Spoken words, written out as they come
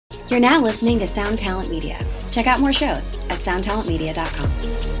You're now listening to Sound Talent Media. Check out more shows at soundtalentmedia.com.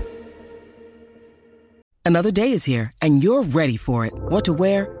 Another day is here, and you're ready for it. What to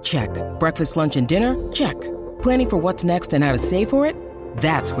wear? Check. Breakfast, lunch, and dinner? Check. Planning for what's next and how to save for it?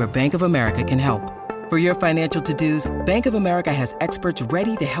 That's where Bank of America can help. For your financial to-dos, Bank of America has experts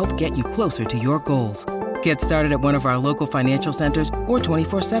ready to help get you closer to your goals. Get started at one of our local financial centers or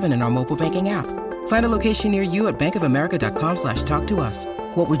 24/7 in our mobile banking app. Find a location near you at bankofamerica.com/talktous.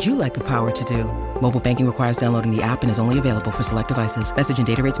 What would you like the power to do? Mobile banking requires downloading the app and is only available for select devices. Message and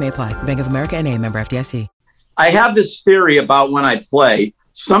data rates may apply. Bank of America N.A., member FDIC. I have this theory about when I play.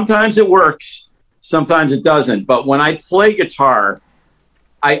 Sometimes it works, sometimes it doesn't. But when I play guitar,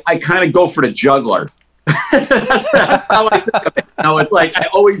 I kind of go for the juggler. that's how I think of it. It's like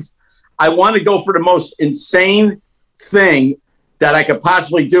I want to go for the most insane thing that I could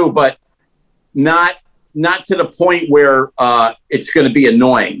possibly do, but not to the point where it's going to be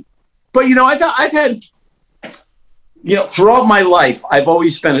annoying. But, I've had, throughout my life, I've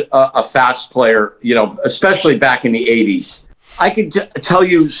always been a fast player, especially back in the 80s. I could tell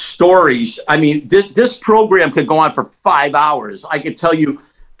you stories. I mean, this program could go on for 5 hours. I could tell you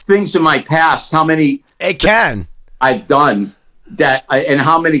things in my past, how many I've done that, and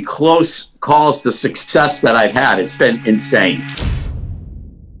how many close calls to success that I've had. It's been insane.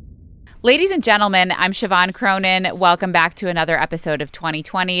 Ladies and gentlemen, I'm Siobhan Cronin. Welcome back to another episode of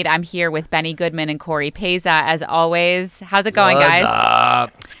 2020. I'm here with Benny Goodman and Corey Peza, as always. How's it going, guys? What's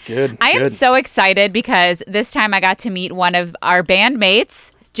up? It's good. I am so excited because this time I got to meet one of our bandmates,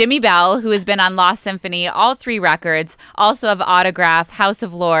 Jimi Bell, who has been on Lost Symphony, all 3 records, also of Autograph, House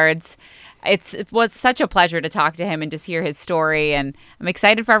of Lords. It was such a pleasure to talk to him and just hear his story, and I'm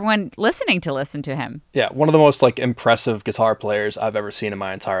excited for everyone listening to listen to him. Yeah, one of the most impressive guitar players I've ever seen in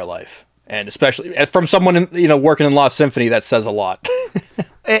my entire life. And especially from someone working in Lost Symphony, that says a lot.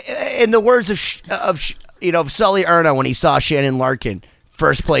 In the words of Sully Erna when he saw Shannon Larkin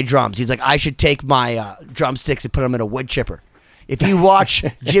first play drums, he's like, I should take my drumsticks and put them in a wood chipper. If you watch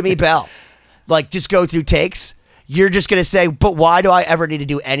Jimi Bell, just go through takes, you're just going to say, but why do I ever need to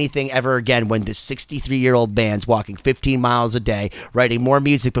do anything ever again when this 63-year-old band's walking 15 miles a day, writing more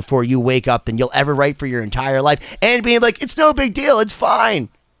music before you wake up than you'll ever write for your entire life, and being like, it's no big deal, it's fine.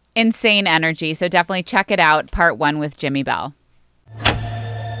 Insane energy. So definitely check it out. Part 1 with Jimi Bell.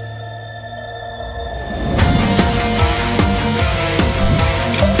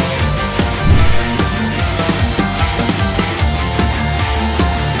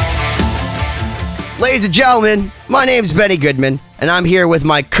 Ladies and gentlemen, my name's Benny Goodman, and I'm here with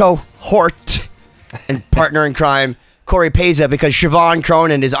my cohort and partner in crime, Corey Peza, because Siobhan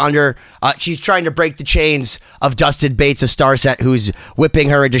Cronin is she's trying to break the chains of Dustin Bates of Starset, who's whipping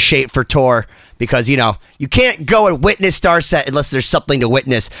her into shape for tour, because, you can't go and witness Starset unless there's something to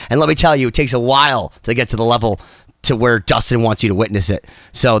witness. And let me tell you, it takes a while to get to the level to where Dustin wants you to witness it.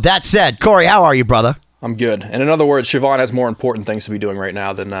 So that said, Corey, how are you, brother? I'm good. And in other words, Siobhan has more important things to be doing right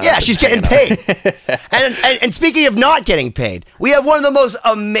now than she's getting paid. and speaking of not getting paid, we have one of the most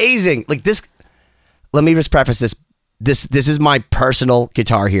amazing, this, let me just preface this. This is my personal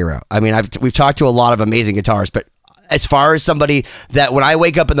guitar hero. I mean, we've talked to a lot of amazing guitarists, but as far as somebody that when I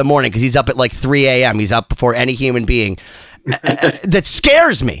wake up in the morning, because he's up at 3 a.m., he's up before any human being, that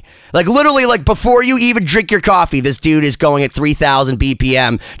scares me. Literally, before you even drink your coffee, this dude is going at 3,000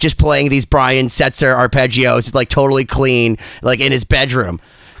 BPM, just playing these Brian Setzer arpeggios, totally clean, in his bedroom.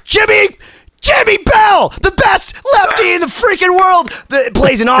 Jimi Bell, the best lefty in the freaking world,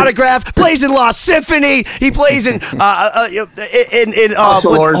 plays in Autograph, plays in Lost Symphony. He plays in House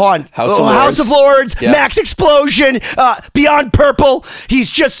of Lords. House of Lords, yeah. Max Explosion, Beyond Purple. He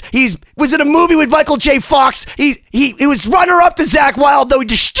was in a movie with Michael J. Fox. He was runner-up to Zakk Wylde, though he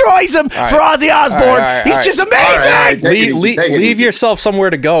destroys him for Ozzy Osbourne. He's just amazing. Leave yourself somewhere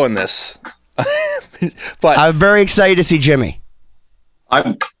to go in this. But I'm very excited to see Jimi.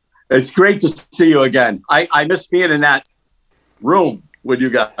 It's great to see you again. I miss being in that room with you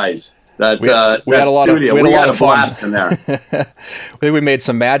guys. We had a blast in there. I think we made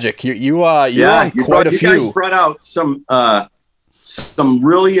some magic. You're on quite a few. You guys brought out some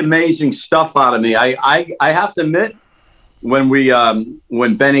really amazing stuff out of me. I have to admit, when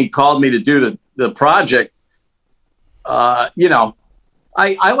Benny called me to do the project,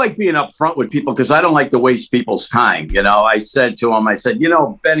 I like being up front with people because I don't like to waste people's time. I said to him,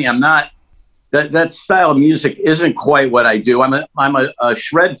 Benny, I'm not, that style of music isn't quite what I do. I'm a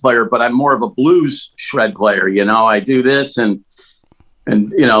shred player, but I'm more of a blues shred player. I do this and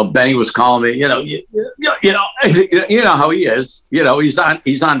Benny was calling me, you know how he is,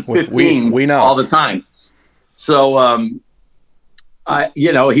 he's on 15 we know all the time. So,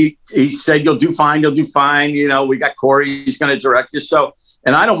 he said, you'll do fine. You'll do fine. We got Corey. He's going to direct you. So,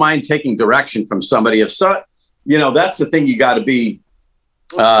 and I don't mind taking direction from somebody. If so, that's the thing you got to be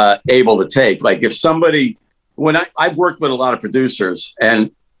able to take. Like if somebody, I've worked with a lot of producers,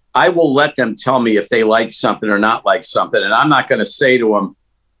 and I will let them tell me if they like something or not like something. And I'm not going to say to them,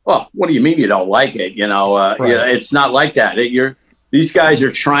 "Oh, what do you mean you don't like it?" Right. It's not like that. These guys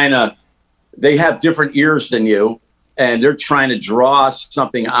are they have different ears than you, and they're trying to draw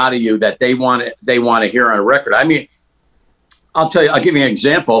something out of you that they want to hear on a record. I mean, I'll give you an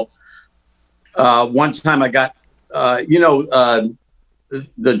example. One time I got,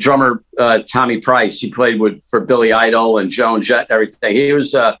 the drummer, Tommy Price, he played for Billy Idol and Joan Jett and everything. He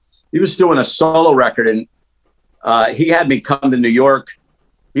was doing a solo record, and he had me come to New York.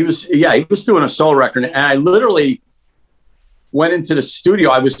 He was doing a solo record, and I literally went into the studio.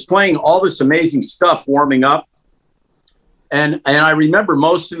 I was playing all this amazing stuff, warming up. And I remember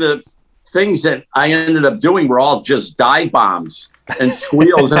most of the things that I ended up doing were all just dive bombs and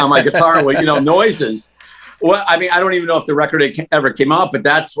squeals on my guitar with, noises. Well, I mean, I don't even know if the record ever came out, but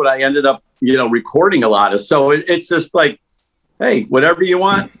that's what I ended up, recording a lot of. So it's just like, hey, whatever you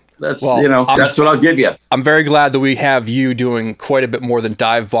want, that's what I'll give you. I'm very glad that we have you doing quite a bit more than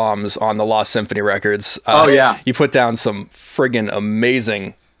dive bombs on the Lost Symphony records. Oh yeah, you put down some friggin'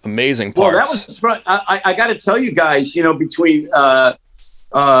 amazing parts. Well, that was fun. I got to tell you guys, between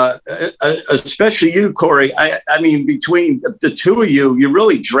especially you, Corey. I mean, between the two of you, you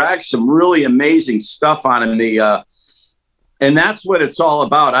really dragged some really amazing stuff on me, and that's what it's all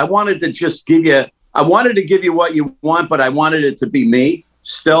about. I wanted to give you what you want, but I wanted it to be me.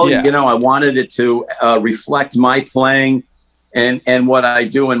 Still, yeah. I wanted it to reflect my playing and what I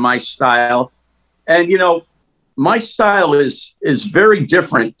do in my style, and my style is very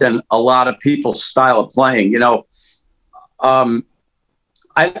different than a lot of people's style of playing. I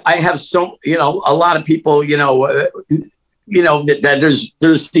have a lot of people, that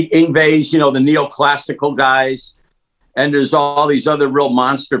there's the Yngwies, the neoclassical guys, and there's all these other real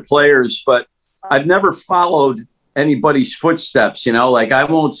monster players, but I've never followed anybody's footsteps, like I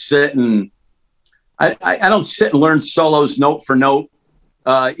won't sit and I don't sit and learn solos note for note.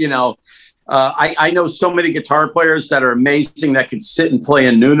 I know so many guitar players that are amazing that can sit and play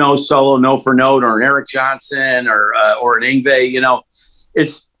a Nuno solo note for note, or an Eric Johnson or an Yngwie.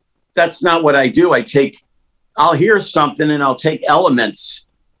 That's not what I do. I'll hear something and I'll take elements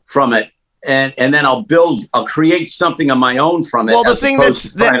from it, and then I'll create something of my own from it. Well, the thing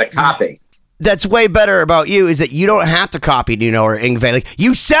that's trying to copy. That's way better about you is that you don't have to copy Nuno or Yngwie. Like,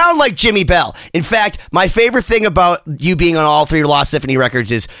 you sound like Jimmy Bell. In fact, my favorite thing about you being on all three Lost Symphony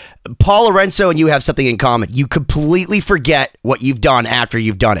records is Paul Lorenzo and you have something in common. You completely forget what you've done after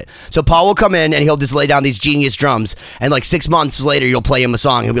you've done it. So Paul will come in and he'll just lay down these genius drums, and like 6 months later, you'll play him a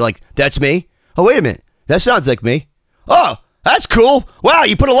song. He'll be like, "That's me? Oh, wait a minute. That sounds like me. Oh, that's cool. Wow,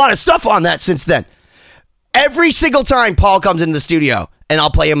 you put a lot of stuff on that since then." Every single time Paul comes into the studio, and I'll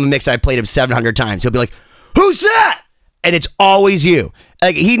play him a mix I played him 700 times, he'll be like, "Who's that?" And it's always you.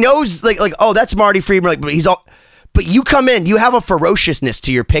 Like, he knows, like, oh, that's Marty Friedman. Like, but you come in, you have a ferociousness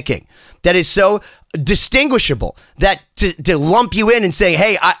to your picking that is so distinguishable that to lump you in and say,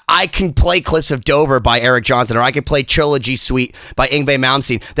 "Hey, I can play Cliffs of Dover by Eric Johnson, or I can play Trilogy Suite by Yngwie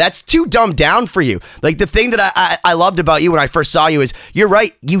Malmsteen," that's too dumbed down for you. Like, the thing that I loved about you when I first saw you is, you're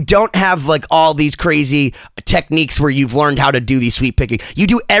right, you don't have like all these crazy techniques where you've learned how to do these sweep picking. You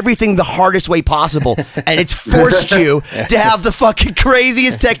do everything the hardest way possible, and it's forced you to have the fucking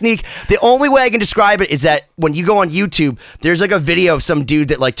craziest technique. The only way I can describe it is that when you go on YouTube, there's like a video of some dude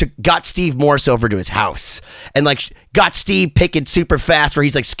that like got Steve Morse over to his house and like got Steve picking super fast, where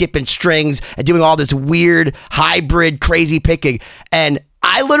he's like skipping strings and doing all this weird hybrid crazy picking. And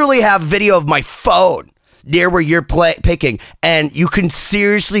I literally have video of my phone near where you're picking, and you can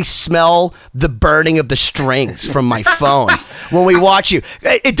seriously smell the burning of the strings from my phone when we watch you.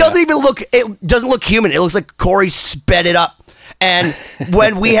 It doesn't even look, it doesn't look human. It looks like Corey sped it up. And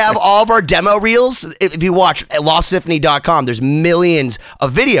when we have all of our demo reels, if you watch at lostsymphony.com, there's millions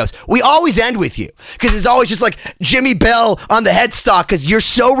of videos. We always end with you, because it's always just like Jimmy Bell on the headstock, because you're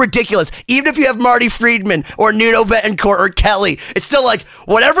so ridiculous. Even if you have Marty Friedman or Nuno Betancourt or Kelly, it's still like,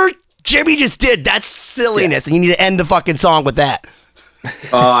 whatever Jimmy just did, that's silliness, and you need to end the fucking song with that.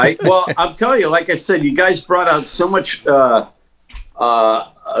 Well, I'm telling you, like I said, you guys brought out so much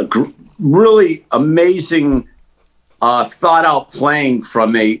really amazing thought out playing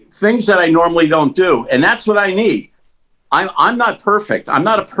from me, things that I normally don't do. And that's what I need. I'm not perfect. I'm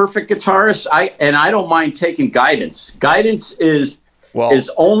not a perfect guitarist. I don't mind taking guidance. Guidance is is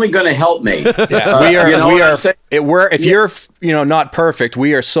only going to help me. If you're not perfect,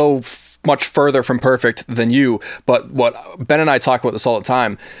 we are so much further from perfect than you. But what Ben and I talk about this all the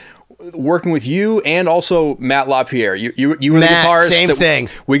time. Working with you and also Matt LaPierre, you were the guitarist. Same thing.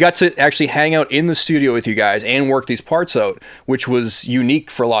 We got to actually hang out in the studio with you guys and work these parts out, which was unique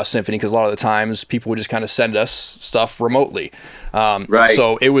for Lost Symphony because a lot of the times people would just kind of send us stuff remotely. Right.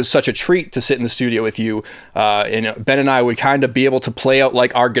 So it was such a treat to sit in the studio with you, and Ben and I would kind of be able to play out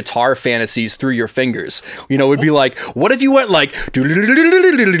like our guitar fantasies through your fingers. It'd be like, what if you went like, well,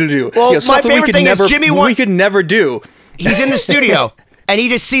 my favorite thing is Jimmy. We could never do. He's in the studio. And he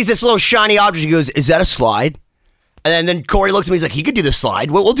just sees this little shiny object. He goes, "Is that a slide?" And then Corey looks at me. He's like, "He could do the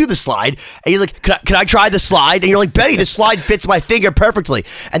slide. We'll do the slide." And you're like, "Can I try the slide?" And you're like, "Betty, the slide fits my finger perfectly."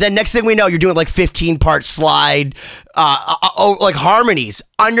 And then next thing we know, you're doing like 15-part slide, like harmonies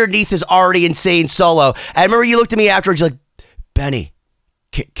underneath this already insane solo. And I remember you looked at me afterwards. You're like, "Benny,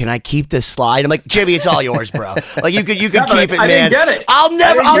 can I keep this slide?" I'm like, "Jimmy, it's all yours, bro. Like you could keep it, I man." Didn't get it. I'll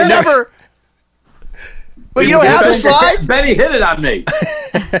never. But you don't have the slide? Benny hit it on me.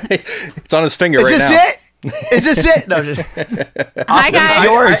 It's on his finger right now. Is this it? Is this it? No, Hi, guys. It's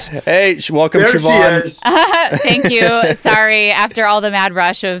yours. Hey, welcome, There Siobhan. she is. Thank you. Sorry, after all the mad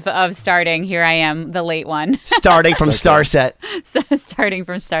rush of starting, here I am, the late one. Starting from Starset. Starting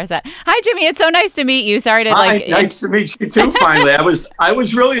from Starset. Hi, Jimmy. It's so nice to meet you. Sorry to Hi, nice to meet you too. Finally, I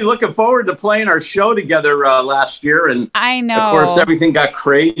was really looking forward to playing our show together last year, and I know. Of course, everything got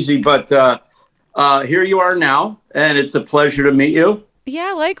crazy, but here you are now, and it's a pleasure to meet you.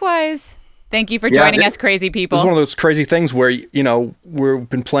 Yeah, likewise. Thank you for joining us, crazy people. This is one of those crazy things where, we've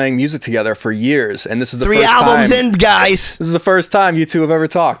been playing music together for years, and this is the first time. 3 albums in, guys. This is the first time you two have ever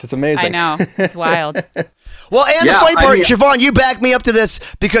talked. It's amazing. I know. It's wild. Well, and the funny part, Siobhan, you back me up to this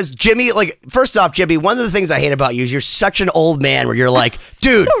because Jimmy, first off, Jimmy, one of the things I hate about you is you're such an old man where you're like,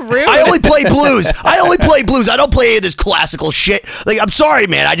 dude, So rude. I only play blues. I don't play any of this classical shit. Like, I'm sorry,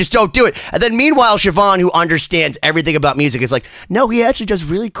 man. I just don't do it. And then meanwhile, Siobhan, who understands everything about music, is like, no, he actually does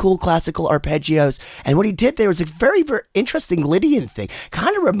really cool classical arpeggios. And what he did there was a very, very interesting Lydian thing.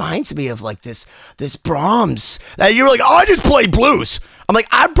 Kind of reminds me of like this Brahms. And you were like, oh, I just play blues. I'm like,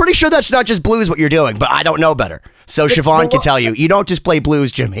 I'm pretty sure that's not just blues what you're doing, but I don't know better. So Siobhan can tell you don't just play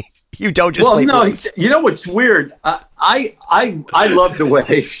blues, Jimmy. You don't just play blues. You know what's weird? I love the way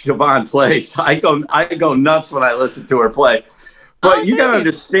Siobhan plays. I go nuts when I listen to her play. But you got to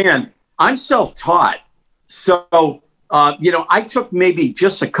understand, I'm self-taught. So, I took maybe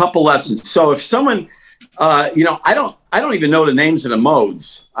just a couple lessons. So if someone, I don't even know the names of the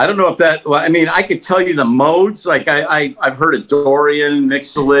modes. I don't know if I could tell you the modes. Like I've heard of Dorian,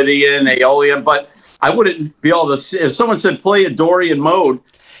 Mixolydian, Aeolian, but I wouldn't be able to, if someone said play a Dorian mode.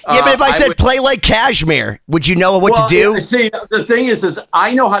 Yeah, but if I said play like Kashmir, would you know what to do? See, the thing is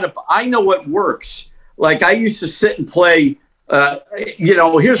I know what works. Like I used to sit and play,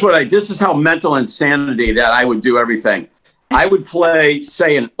 here's what this is how mental insanity that I would do everything. I would play,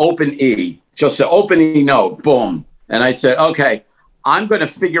 say, an open E, just an open E note, boom. And I said, okay, I'm going to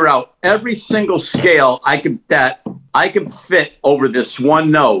figure out every single scale I could fit over this one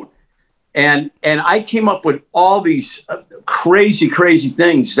note. And I came up with all these crazy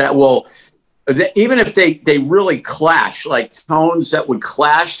things that even if they really clash, like tones that would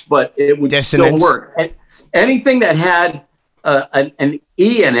clash, but it would Dissonance. Still work. And anything that had an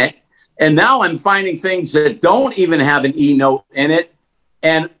E in it, and now I'm finding things that don't even have an E note in it,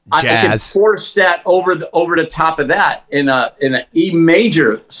 and I can force that over the top of that in an E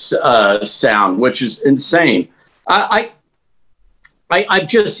major sound, which is insane. I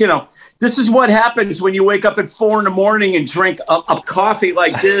just this is what happens when you wake up at 4 a.m. and drink a coffee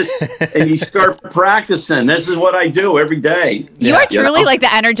like this and you start practicing. This is what I do every day. You are truly like the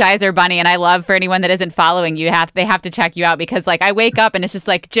Energizer Bunny, and I love for anyone that isn't following you, they have to check you out because like I wake up and it's just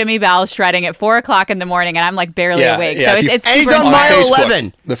like Jimmy Bell shredding at 4 o'clock in the morning, and I'm like barely awake. So it's and he's super on mile Facebook.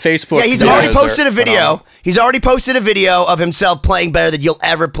 11. The Facebook. Yeah, he's already posted a video. phenomenal. He's already posted a video of himself playing better than you'll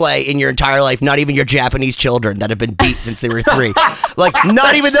ever play in your entire life. Not even your Japanese children that have been beat since they were 3. Like,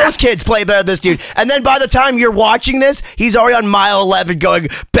 not even those kids play better than this dude. And then by the time you're watching this, he's already on mile 11 going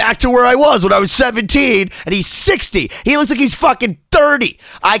back to where I was when I was 17, and he's 60. He looks like he's fucking 30.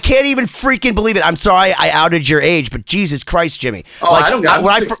 I can't even freaking believe it. I'm sorry I outed your age, but Jesus Christ, Jimmy. Oh, I don't got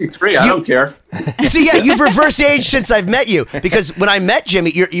 63. I don't care. See, yeah, you've reversed age since I've met you. Because when I met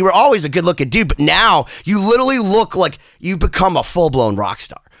Jimmy, you were always a good-looking dude, but now you literally look like you become a full-blown rock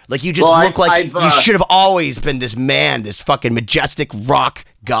star. Like, you just look like you should have always been this man, this fucking majestic rock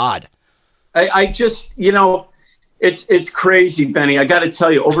god. I just, it's crazy, Benny. I got to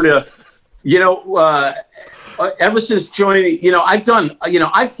tell you, ever since joining, I've done,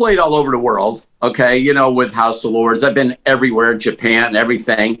 I've played all over the world. Okay. With House of Lords, I've been everywhere, Japan and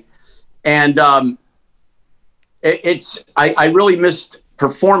everything. And I really missed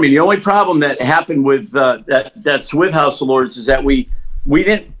performing. The only problem that happened with that's with House of Lords is that we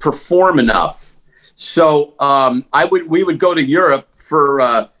didn't perform enough. So we would go to Europe for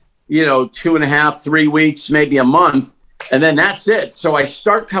 2.5, 3 weeks, maybe a month, and then that's it. So I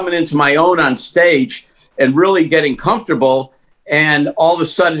start coming into my own on stage and really getting comfortable, and all of a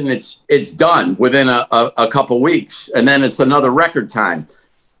sudden it's done within a couple weeks, and then it's another record time.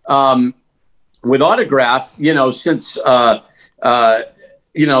 With Autograph, since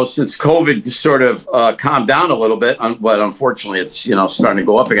COVID sort of calmed down a little bit, but unfortunately it's, starting to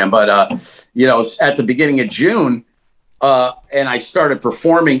go up again. But, at the beginning of June, and I started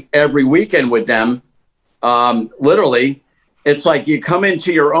performing every weekend with them, literally, it's like you come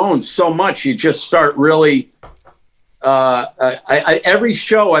into your own so much, you just start really, every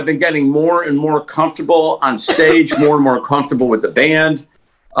show I've been getting more and more comfortable on stage, more and more comfortable with the band.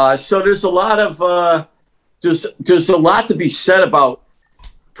 So there's a lot of, there's a lot to be said about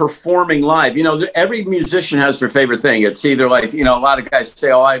performing live. Every musician has their favorite thing. It's either like, a lot of guys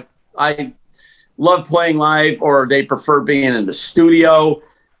say, oh, I love playing live, or they prefer being in the studio,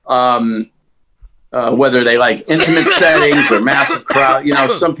 whether they like intimate settings or massive crowd.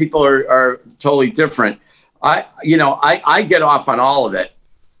 Some people are totally different. I get off on all of it.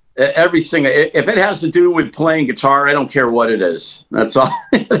 Every single, if it has to do with playing guitar, I don't care what it is. That's all.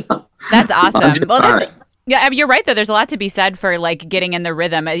 That's awesome. Well, yeah, you're right, though. There's a lot to be said for like getting in the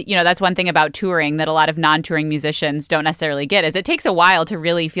rhythm. That's one thing about touring that a lot of non-touring musicians don't necessarily get, is it takes a while to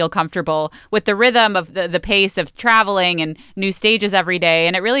really feel comfortable with the rhythm of the pace of traveling and new stages every day.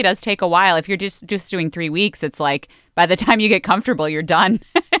 And it really does take a while. If you're just doing 3 weeks, it's like by the time you get comfortable, you're done.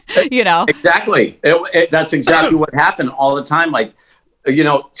 Exactly. That's exactly what happened all the time. Like,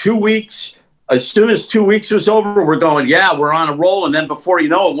 2 weeks. As soon as 2 weeks was over, we're going, yeah, we're on a roll. And then before you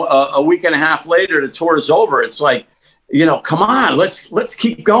know, a week and a half later, the tour is over. It's like, come on, let's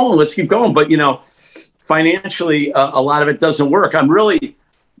keep going. Let's keep going. But, financially, a lot of it doesn't work.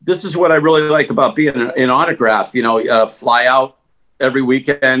 This is what I really like about being in Autograph, fly out every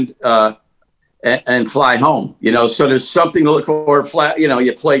weekend and fly home, so there's something to look for.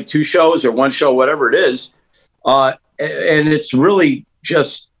 You play 2 shows or 1 show, whatever it is. And it's really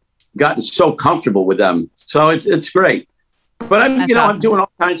just gotten so comfortable with them. So it's great. But I'm doing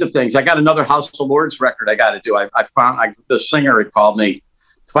all kinds of things. I got another House of Lords record I got to do. I found the singer had called me,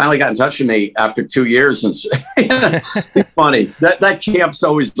 finally got in touch with me after 2 years. And it's funny. That camp's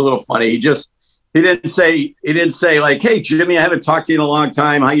always a little funny. He didn't say like, hey, Jimmy, I haven't talked to you in a long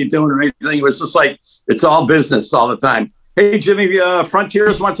time. How you doing? Or anything. It was just like, it's all business all the time. Hey, Jimmy,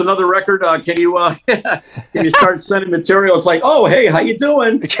 Frontiers wants another record. Can you start sending material? It's like, oh, hey, how you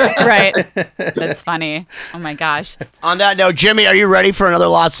doing? Right. That's funny. Oh, my gosh. On that note, Jimmy, are you ready for another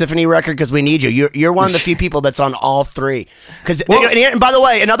Lost Symphony record? Because we need you. You're one of the few people that's on all 3. And by the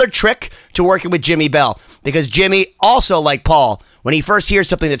way, another trick to working with Jimmy Bell, because Jimmy, also like Paul, when he first hears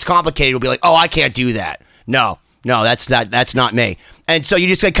something that's complicated, will be like, oh, I can't do that. No, that's not me. And so you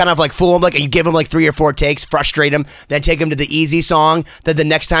just kind of like fool him, and you give him like 3 or 4 takes, frustrate him, then take him to the easy song. Then the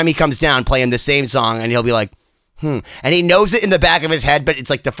next time he comes down, play him the same song, and he'll be like, And he knows it in the back of his head, but it's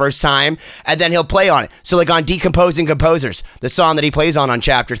like the first time, and then he'll play on it. So like on Decomposing Composers, the song that he plays on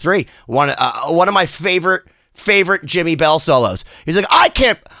Chapter 3, one of my favorite Jimmy Bell solos. He's like,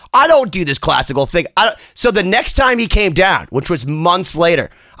 I don't do this classical thing. So the next time he came down, which was months later,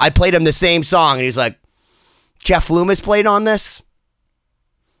 I played him the same song, and he's like, Jeff Loomis played on this?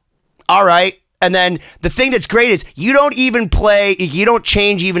 All right. And then the thing that's great is you don't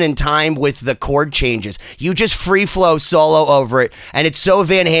change even in time with the chord changes. You just free flow solo over it. And it's so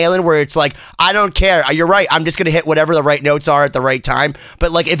Van Halen where it's like, I don't care. You're right. I'm just going to hit whatever the right notes are at the right time.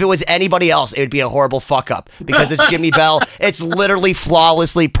 But like if it was anybody else, it would be a horrible fuck up because it's Jimmy Bell. It's literally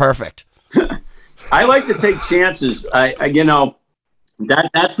flawlessly perfect. I like to take chances.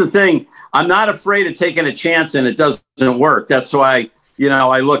 That's the thing. I'm not afraid of taking a chance and it doesn't work. That's why,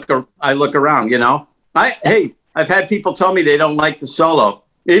 I look around, I've had people tell me they don't like the solo.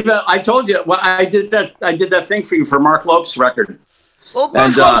 Even I told you, I did that thing for you for Mark Lopes' record. Well,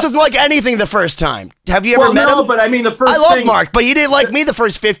 Mark Lopes doesn't like anything the first time. Have you ever met him? But I mean, the first I love Mark, but he didn't like me the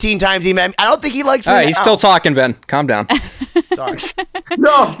first 15 times he met me. I don't think he likes me. All right, he's still talking, Ben. Calm down. Sorry.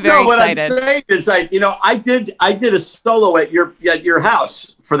 No, what excited. I'm saying is I did a solo at your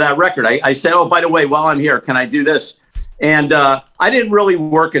house for that record. I said, oh, by the way, while I'm here, can I do this? And I didn't really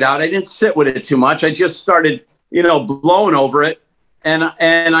work it out. I didn't sit with it too much. I just started, blowing over it.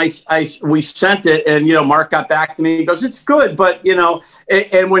 we sent it, and Mark got back to me. He goes, "It's good, but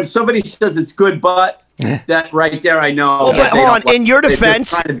and when somebody says it's good, but that right there, I know." Well, but hold on. In your defense,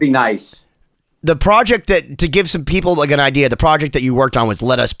 trying to be nice. The project to give some people like an idea, the project that you worked on was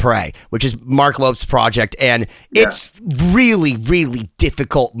Let Us Pray, which is Mark Lope's project, and it's really, really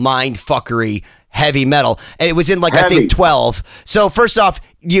difficult mind fuckery heavy metal, and it was in I think 12. So first off,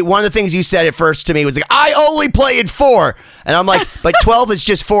 one of the things you said at first to me was like, I only play in 4, and I'm like, but 12 is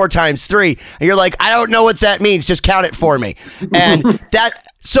just 4 times 3, and you're like, I don't know what that means, just count it for me. And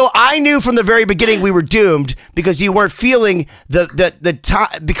so I knew from the very beginning we were doomed because you weren't feeling the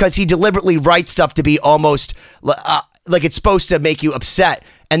time, because he deliberately writes stuff to be almost like it's supposed to make you upset,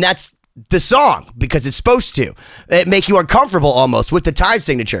 and that's the song, because it's supposed to make you uncomfortable almost with the time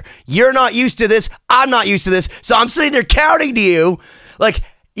signature. You're not used to this, I'm not used to this, so I'm sitting there counting to you like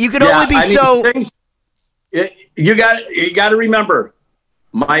you can only be you got to remember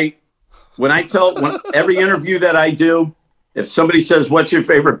when every interview that I do, if somebody says what's your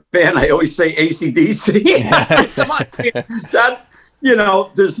favorite band, I always say AC/DC. Come on, that's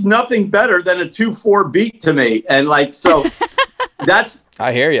there's nothing better than a 2/4 beat to me, and so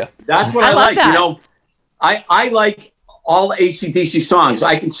I hear you. That's what I like. I like all AC/DC songs.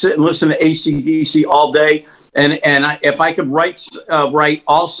 I can sit and listen to AC/DC all day, and if I could write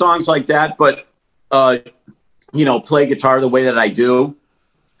all songs like that, but play guitar the way that I do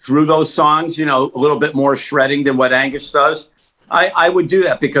through those songs, a little bit more shredding than what Angus does, I would do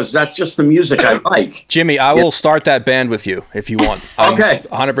that because that's just the music I like. Jimmy, I will start that band with you if you want. I'm okay.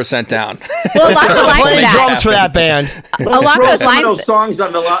 100% down. Well, along the lines playing drums for that band. Along those lines, those songs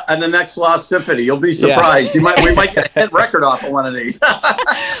on the next Lost Symphony. You'll be surprised. Yeah. We might get a hit record off of one of these.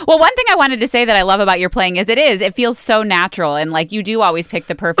 Well, one thing I wanted to say that I love about your playing is it feels so natural, and you do always pick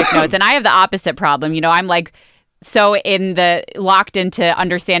the perfect notes. And I have the opposite problem. I'm so locked into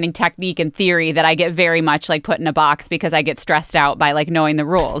understanding technique and theory that I get very much put in a box because I get stressed out by knowing the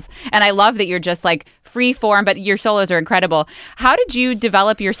rules. And I love that you're just free form, but your solos are incredible. How did you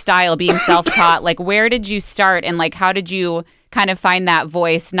develop your style being self-taught? Where did you start, and how did you kind of find that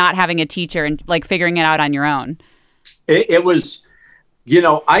voice, not having a teacher and figuring it out on your own? It was,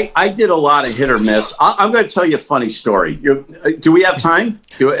 I did a lot of hit or miss. I'm going to tell you a funny story. Do we have time?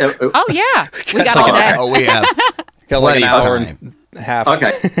 Oh, yeah. We got all day. Oh, we have. Got an hour and a half.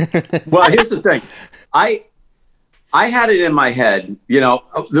 Okay. Well, here's the thing. I had it in my head,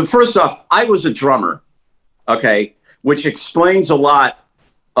 first off, I was a drummer, okay, which explains a lot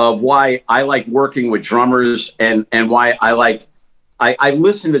of why I like working with drummers and why I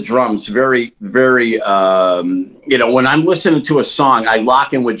listen to drums very, very, when I'm listening to a song, I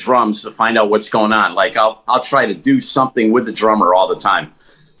lock in with drums to find out what's going on. I'll try to do something with the drummer all the time.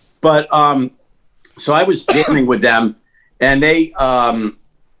 But, so I was jamming with them, and they,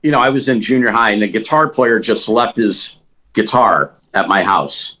 I was in junior high, and the guitar player just left his guitar at my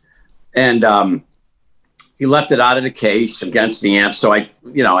house. And he left it out of the case against the amp. So I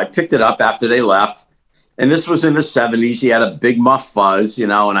picked it up after they left. And this was in the 70s. He had a Big Muff Fuzz,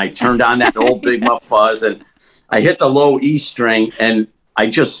 and I turned on that old Big Muff Fuzz, and I hit the low E string, and I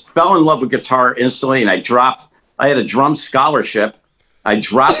just fell in love with guitar instantly. And I had a drum scholarship. I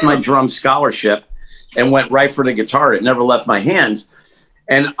dropped my drum scholarship and went right for the guitar. It never left my hands.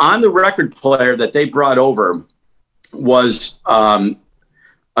 And on the record player that they brought over was a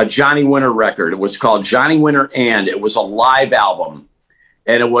Johnny Winter record. It was called Johnny Winter, and it was a live album.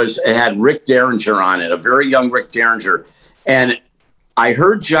 And it had Rick Derringer on it, a very young Rick Derringer. And I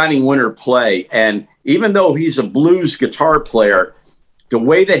heard Johnny Winter play, and even though he's a blues guitar player, the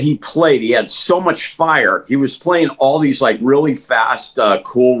way that he played, he had so much fire. He was playing all these really fast,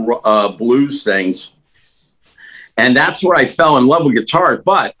 cool blues things. And that's where I fell in love with guitar.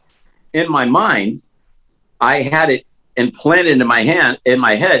 But in my mind, I had it implanted in my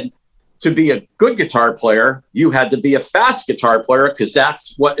head, to be a good guitar player, you had to be a fast guitar player, because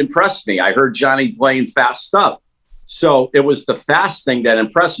that's what impressed me. I heard Johnny playing fast stuff. So it was the fast thing that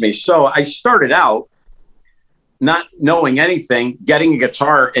impressed me. So I started out not knowing anything, getting a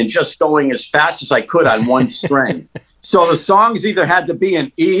guitar and just going as fast as I could on one string. So the songs either had to be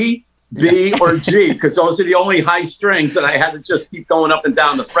in E, B, or G, because those are the only high strings that I had to just keep going up and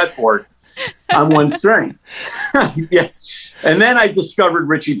down the fretboard on one string. Yeah. And then I discovered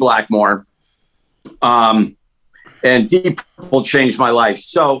Ritchie Blackmore, and Deep Purple changed my life.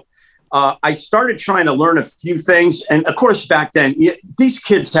 So I started trying to learn a few things. And of course, back then, these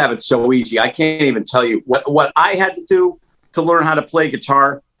kids have it so easy. I can't even tell you what I had to do to learn how to play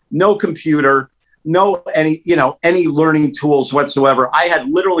guitar. No computer, no any learning tools whatsoever. I had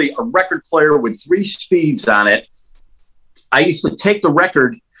literally a record player with 3 speeds on it, I used to take the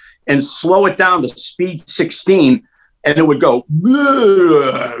record and slow it down to speed 16, and it would go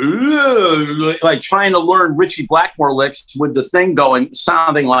like trying to learn Richie Blackmore licks with the thing going,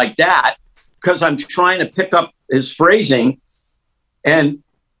 sounding like that, because I'm trying to pick up his phrasing, and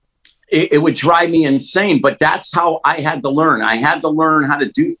it would drive me insane. But that's how I had to learn. I had to learn how to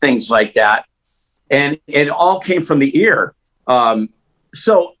do things like that. And it all came from the ear.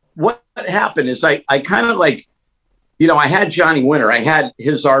 So what happened is I kind of like, I had Johnny Winter. I had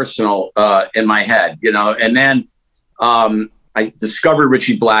his arsenal in my head, and then I discovered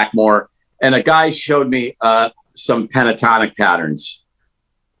Richie Blackmore, and a guy showed me some pentatonic patterns.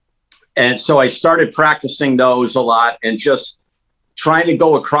 And so I started practicing those a lot and just trying to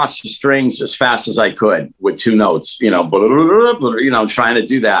go across the strings as fast as I could with two notes, trying to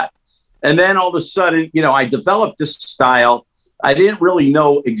do that. And then all of a sudden, I developed this style. I didn't really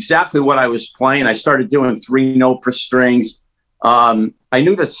know exactly what I was playing. I started doing 3-note per strings. I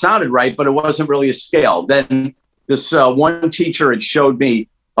knew that sounded right, but it wasn't really a scale. Then this one teacher had showed me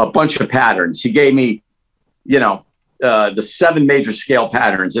a bunch of patterns. He gave me, the 7 major scale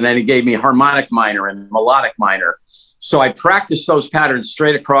patterns, and then he gave me harmonic minor and melodic minor. So I practiced those patterns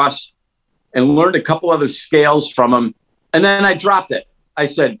straight across and learned a couple other scales from them. And then I dropped it. I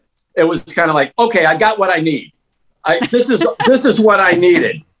said, it was kind of like, okay, I got what I need. This is what I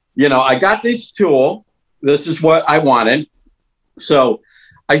needed. I got this tool. This is what I wanted. So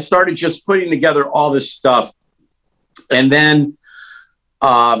I started just putting together all this stuff. And then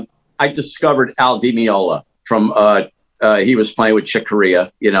I discovered Al Di Meola from, he was playing with Chick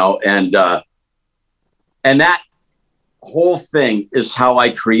Corea, and that whole thing is how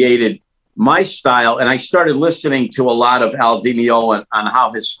I created my style. And I started listening to a lot of Al Di Meola on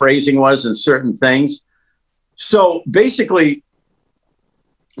how his phrasing was and certain things. So basically,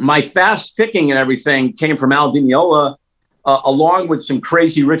 my fast picking and everything came from Al Di Meola, along with some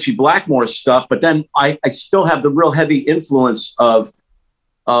crazy Richie Blackmore stuff. But then I still have the real heavy influence of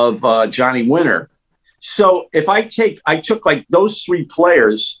Johnny Winter. So if I took like those 3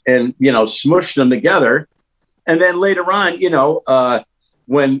 players and, smushed them together. And then later on,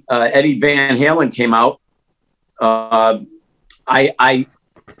 when Eddie Van Halen came out, I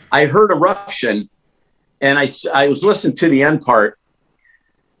heard Eruption, and I was listening to the end part,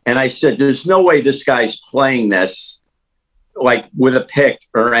 and I said, there's no way this guy's playing this like with a pick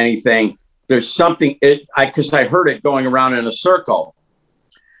or anything. There's something, because I heard it going around in a circle.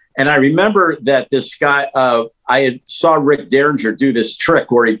 And I remember that this guy, I saw Rick Derringer do this trick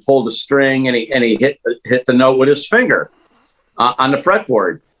where he pulled a string and he hit the note with his finger on the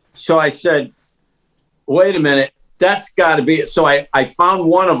fretboard. So I said, wait a minute, that's got to be it. So I found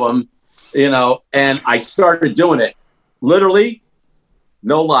one of them, and I started doing it. Literally,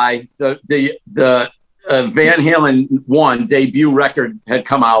 no lie, the Van Halen 1 debut record had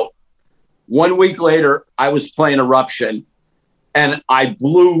come out. 1 week later, I was playing Eruption, and I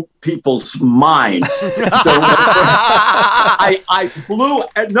blew people's minds. I blew,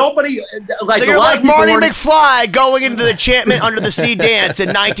 and nobody, like, so you're like Marty McFly going into the Enchantment Under the Sea dance in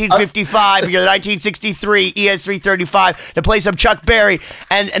 1955. You're the 1963 ES-335 to play some Chuck Berry,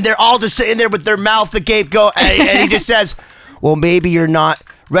 and they're all just sitting there with their mouth agape go, and he just says, well, maybe you're not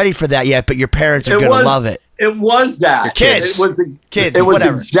ready for that yet, but your parents are going to love it. It was that. Your kids. It was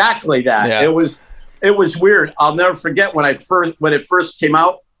whatever. Exactly that. Yeah. It was weird. I'll never forget when it first came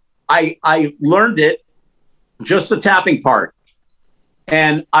out. I learned it, just the tapping part,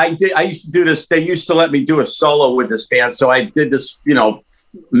 and I used to do this. They used to let me do a solo with this band, so I did this,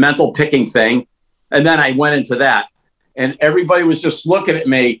 mental picking thing, and then I went into that, and everybody was just looking at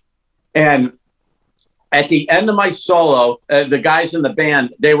me. And at the end of my solo, the guys in the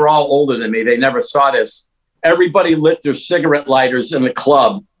band, they were all older than me. They never saw this. Everybody lit their cigarette lighters in the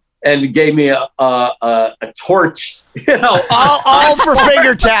club and gave me a torch, all for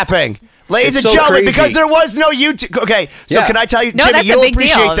finger tapping. Ladies and gentlemen, because there was no YouTube. Okay, so can I tell you, Jimmy, you'll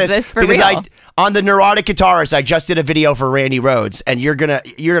appreciate this because real. On the Neurotic Guitarist, I just did a video for Randy Rhoads, and you're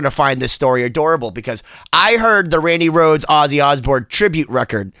gonna find this story adorable because I heard the Randy Rhoads Ozzy Osbourne tribute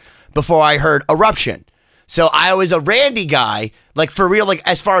record before I heard Eruption. So I was a Randy guy, like for real, like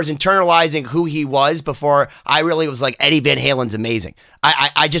as far as internalizing who he was before I really was like Eddie Van Halen's amazing.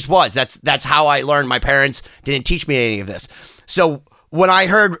 I just was. That's how I learned. My parents didn't teach me any of this. So when I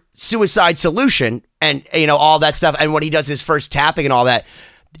heard Suicide Solution and all that stuff, and when he does his first tapping and all that,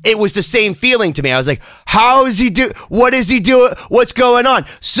 it was the same feeling to me. I was like, how is he do? What is he doing? What's going on?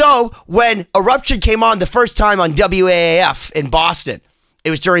 So when Eruption came on the first time on WAAF in Boston, it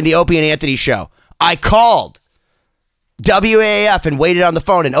was during the Opie and Anthony show. I called WAAF and waited on the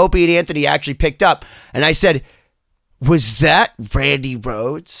phone, and Opie and Anthony actually picked up. And I said, was that Randy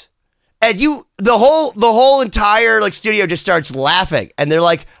Rhoads? And the whole entire like studio just starts laughing, and they're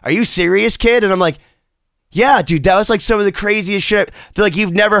like, "Are you serious, kid?" And I'm like, "Yeah, dude, that was like some of the craziest shit." They're like,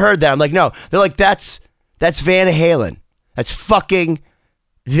 "You've never heard that?" I'm like, "No." They're like, That's Van Halen. That's fucking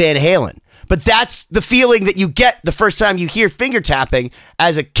Van Halen." But that's the feeling that you get the first time you hear finger tapping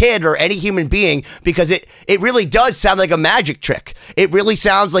as a kid or any human being, because it really does sound like a magic trick. It really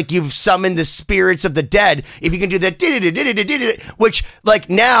sounds like you've summoned the spirits of the dead if you can do that, which like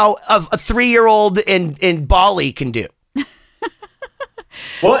now a 3-year-old in Bali can do.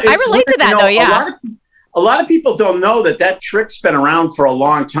 Well, I relate to that, though, yeah. A lot of people don't know that trick's been around for a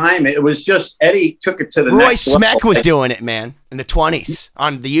long time. It was just Eddie took it to the Roy next level. Smeck was doing it, man, in the 20s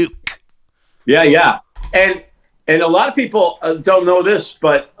on the uke. Yeah. And a lot of people don't know this,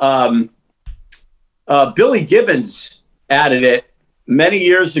 but Billy Gibbons added it many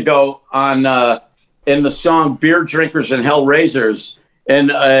years ago on in the song Beer Drinkers and Hellraisers.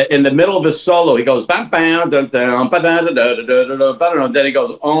 And in the middle of his solo, he goes, bam, bam, dun, dun, ba, da, da, da, da, da, da, then he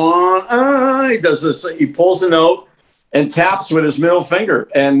goes, he does this, he pulls a note and taps with his middle finger.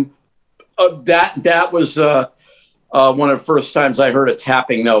 And that was one of the first times I heard a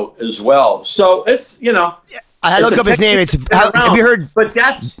tapping note as well. So it's, I had to look up his name. Have you heard? But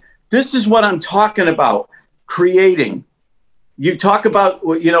this is what I'm talking about. Creating. You talk about,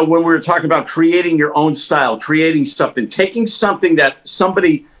 when we were talking about creating your own style, creating something, taking something that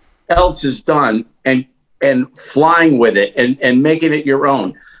somebody else has done and flying with it and making it your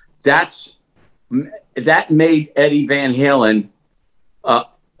own. That made Eddie Van Halen a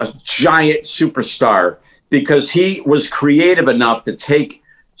giant superstar, because he was creative enough to take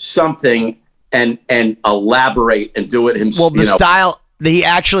something and elaborate and do it himself. Well, the style that he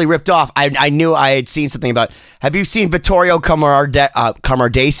actually ripped off, I knew I had seen something about. Have you seen Vittorio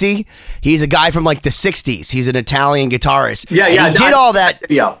Camardesi? He's a guy from like the 60s. He's an Italian guitarist. Yeah. And he did all that.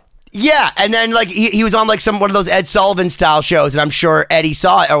 Yeah. Yeah, and then like he was on like one of those Ed Sullivan style shows, and I'm sure Eddie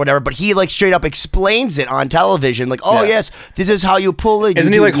saw it or whatever, but he like straight up explains it on television, like, yes, this is how you pull it.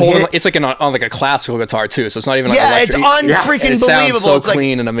 Isn't he like holding? It's like on like a classical guitar too, so it's not even like it's unfreaking it believable. Sounds so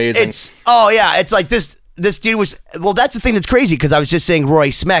clean and amazing. It's like this dude was, that's the thing that's crazy, because I was just saying Roy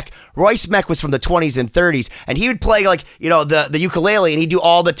Smeck. Roy Smeck was from the 20s and 30s, and he would play like, the ukulele, and he'd do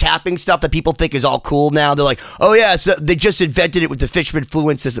all the tapping stuff that people think is all cool now. They're like, oh yeah, so they just invented it with the Fishman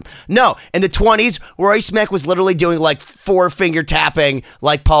Fluent system. No, in the 20s, Roy Smeck was literally doing like 4-finger tapping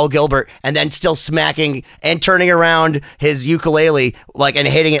like Paul Gilbert, and then still smacking and turning around his ukulele like and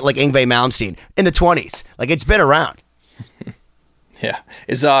hitting it like Yngwie Malmsteen in the 20s. Like, it's been around. Yeah.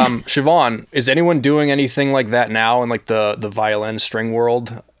 Is Siobhan, is anyone doing anything like that now in like the violin string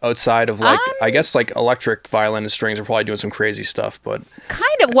world, outside of like, I guess like electric violin and strings are probably doing some crazy stuff, but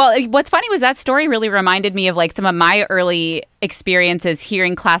kind of. Well, what's funny was that story really reminded me of like some of my early experiences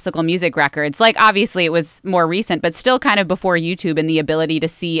hearing classical music records. Like, obviously it was more recent, but still kind of before YouTube and the ability to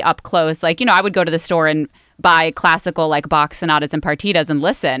see up close. Like, I would go to the store and buy classical like Bach sonatas and partitas and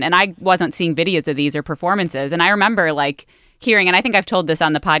listen, and I wasn't seeing videos of these or performances. And I remember like hearing, and I think I've told this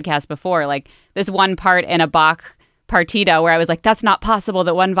on the podcast before, like this one part in a Bach partita where I was like, that's not possible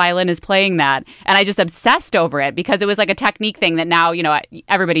that one violin is playing that. And I just obsessed over it because it was like a technique thing that now,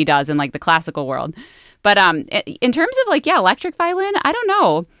 everybody does in like the classical world. But in terms of like, electric violin, I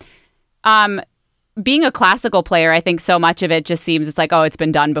don't know. Being a classical player, I think so much of it just seems it's like, oh, it's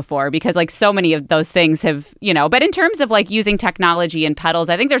been done before, because like so many of those things have, but in terms of like using technology and pedals,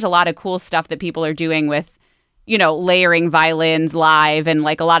 I think there's a lot of cool stuff that people are doing with layering violins live and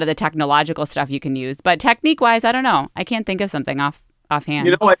like a lot of the technological stuff you can use. But technique-wise, I don't know. I can't think of something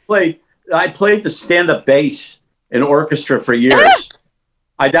offhand. I played the stand-up bass in orchestra for years.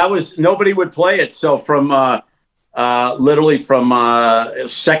 Nobody would play it. So from literally from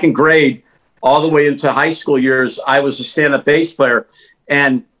second grade all the way into high school years, I was a stand-up bass player.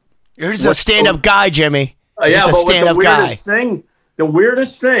 And you're just a stand-up guy, Jimmy. Yeah, but the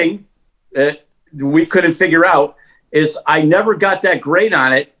weirdest thing that we couldn't figure out is I never got that grade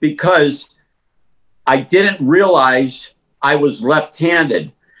on it because I didn't realize I was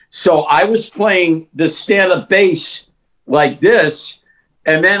left-handed. So I was playing the stand-up bass like this,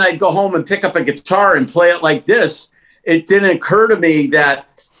 and then I'd go home and pick up a guitar and play it like this. It didn't occur to me that,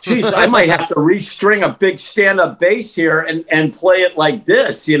 geez, I might have to restring a big stand-up bass here and play it like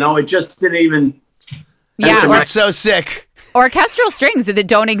this. It just didn't even... Yeah, that's so sick. Orchestral strings that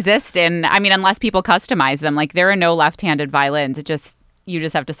don't exist unless people customize them. Like, there are no left-handed violins. You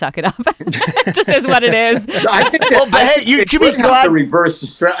just have to suck it up. It just is what it is. I think that, you have to reverse the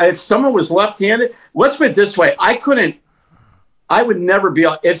string. If someone was left-handed, let's put it this way: I would never be.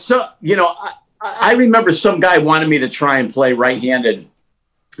 If so, I remember some guy wanted me to try and play right-handed,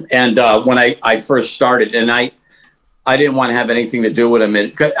 and when I first started, and I didn't want to have anything to do with him.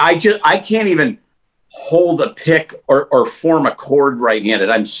 And I can't even hold a pick or form a chord right-handed.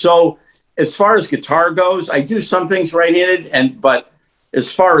 I'm so, as far as guitar goes, I do some things right-handed, but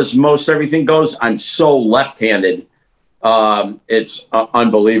as far as most everything goes, I'm so left-handed. It's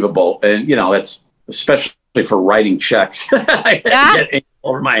unbelievable, and that's especially for writing checks. I had to get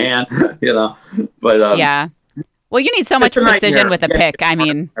over my hand, But yeah. Well, you need so much precision with a pick. I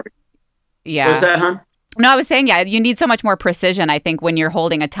mean, yeah. What's that, huh? No, I was saying, you need so much more precision, I think, when you're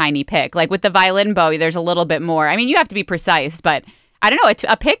holding a tiny pick. Like with the violin bow, there's a little bit more. I mean, you have to be precise, but I don't know.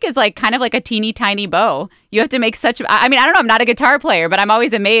 A pick is like kind of like a teeny tiny bow. You have to make I don't know. I'm not a guitar player, but I'm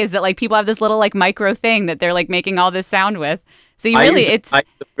always amazed that like people have this little like micro thing that they're like making all this sound with. So I use a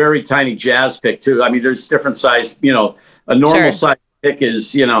very tiny jazz pick too. I mean, there's different size, a normal size pick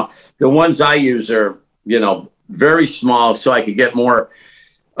is, the ones I use are, very small, so I could get more,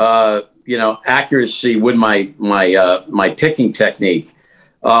 accuracy with my picking technique.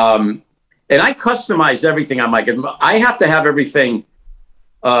 And I customize everything on my guitar. I have to have everything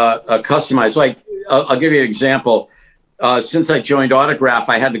customized. Like, I'll give you an example. Since I joined Autograph,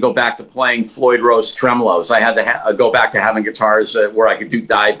 I had to go back to playing Floyd Rose tremolos. I had to go back to having guitars where I could do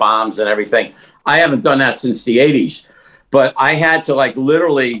dive bombs and everything. I haven't done that since the 80s. But I had to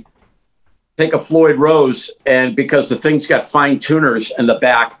literally take a Floyd Rose, and because the thing's got fine tuners in the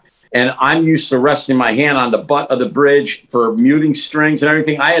back, and I'm used to resting my hand on the butt of the bridge for muting strings and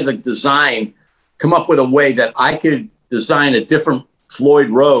everything, I had to come up with a way that I could design a different Floyd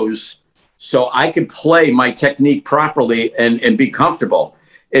Rose so I could play my technique properly and be comfortable.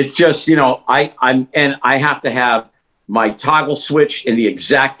 It's just, I have to have my toggle switch in the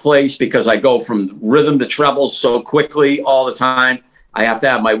exact place because I go from rhythm to treble so quickly all the time. I have to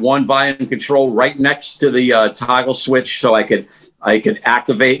have my one volume control right next to the toggle switch so I could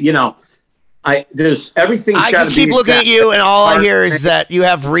activate. There's everything's. I just keep looking at you, and all I hear is that you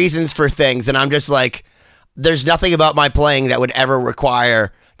have reasons for things, and I'm just like, there's nothing about my playing that would ever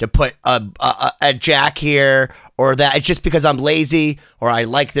require to put a jack here or that. It's just because I'm lazy or I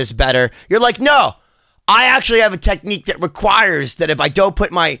like this better. You're like, no, I actually have a technique that requires that if I don't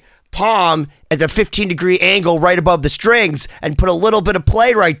put my palm at the 15-degree angle right above the strings and put a little bit of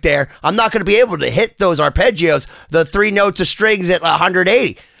play right there, I'm not going to be able to hit those arpeggios, the 3 notes of strings at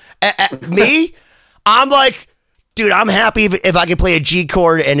 180. Me, I'm like, dude, I'm happy if I can play a G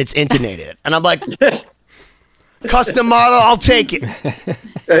chord and it's intonated. And I'm like, custom model, I'll take it.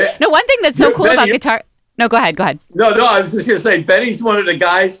 No, one thing that's so cool about guitar. No, go ahead. No, I was just going to say, Benny's one of the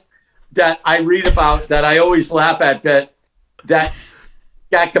guys that I read about that I always laugh at that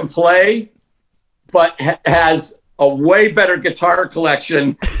can play, but has a way better guitar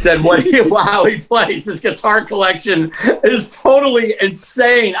collection than how he plays. His guitar collection is totally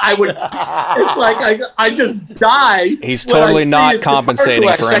insane. It's like I just die. He's totally not compensating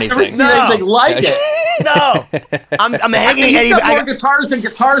for anything. I've never seen anything like it. No, I'm hanging. He's got more guitars than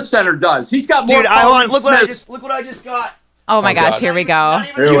Guitar Center does. He's got more. Dude, look what I just got. Oh my gosh, here we go.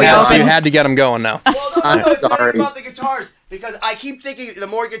 You had to get him going now. Well, no, it's not about the guitars. Because I keep thinking the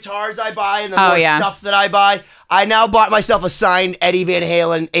more guitars I buy and the more stuff that I buy, I now bought myself a signed Eddie Van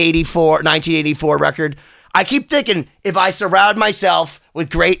Halen 1984 record. I keep thinking if I surround myself with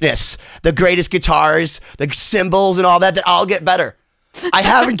greatness, the greatest guitars, the cymbals and all that I'll get better. I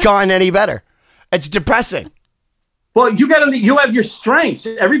haven't gotten any better. It's depressing. Well, you have your strengths.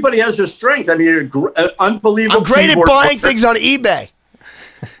 Everybody has their strengths. I mean, you're unbelievable. I'm great at buying things on eBay.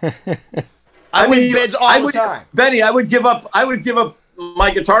 I win bids all the time. Benny, I would give up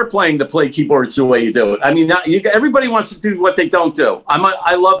my guitar playing to play keyboards the way you do it. I mean, everybody wants to do what they don't do.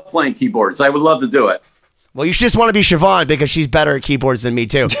 I love playing keyboards. I would love to do it. Well, you should just want to be Siobhan because she's better at keyboards than me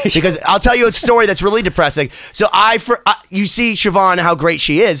too. Because I'll tell you a story that's really depressing. So you see Siobhan, how great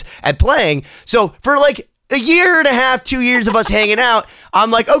she is at playing. So for like a year and a half, 2 years of us hanging out,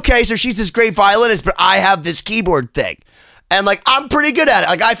 I'm like, okay, so she's this great violinist, but I have this keyboard thing. And like, I'm pretty good at it.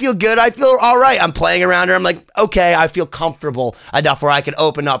 Like, I feel good. I feel all right. I'm playing around her. I'm like, okay, I feel comfortable enough where I can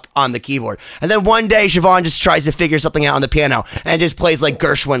open up on the keyboard. And then one day, Siobhan just tries to figure something out on the piano and just plays like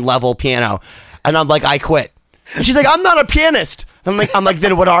Gershwin level piano. And I'm like, I quit. And she's like, I'm not a pianist. I'm like,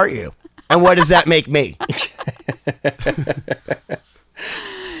 then what are you? And what does that make me?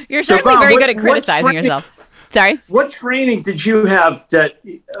 You're certainly very good at criticizing yourself. Sorry? What training did you have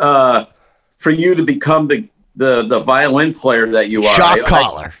for you to become the violin player that you are? Shock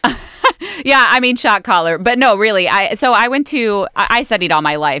collar. Yeah, I mean shot caller, but no, really. I studied all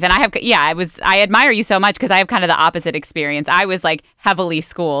my life, and I admire you so much because I have kind of the opposite experience. I was like heavily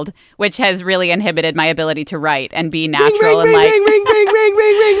schooled, which has really inhibited my ability to write and be natural and like.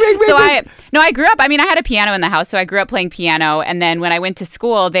 So I grew up. I mean, I had a piano in the house, so I grew up playing piano, and then when I went to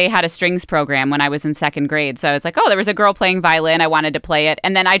school, they had a strings program when I was in second grade. So I was like, oh, there was a girl playing violin. I wanted to play it,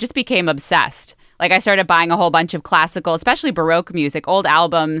 and then I just became obsessed. Like I started buying a whole bunch of classical, especially Baroque music, old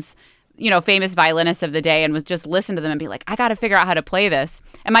albums, famous violinists of the day, and was just listen to them and be like, I got to figure out how to play this.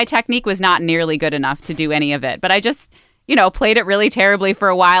 And my technique was not nearly good enough to do any of it. But I just, played it really terribly for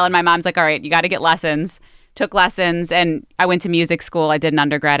a while. And my mom's like, all right, you got to get lessons. Took lessons. And I went to music school. I did an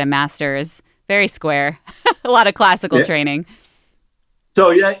undergrad and master's. Very square. A lot of classical training.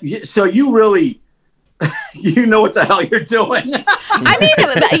 So, so you really... you know what the hell you're doing. I mean,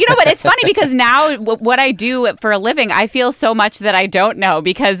 but it's funny because now what I do for a living, I feel so much that I don't know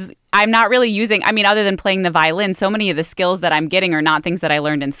because I'm not really using, other than playing the violin, so many of the skills that I'm getting are not things that I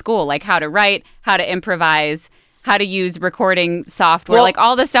learned in school, like how to write, how to improvise, how to use recording software, like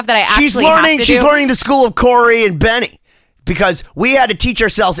all the stuff that I actually have to do. She's learning the school of Corey and Benny. Because we had to teach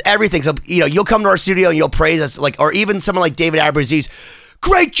ourselves everything. So, you'll come to our studio and you'll praise us, or even someone like David Abraziz.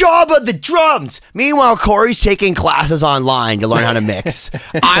 Great job on the drums. Meanwhile, Corey's taking classes online to learn how to mix.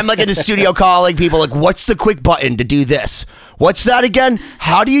 I'm like in the studio calling people like, what's the quick button to do this? What's that again?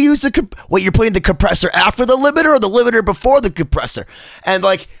 How do you use you're putting the compressor after the limiter or the limiter before the compressor? And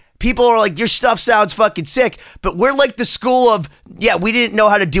like, people are like, your stuff sounds fucking sick. But we're like the school of, we didn't know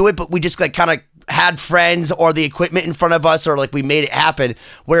how to do it, but we just like kind of had friends or the equipment in front of us or like we made it happen.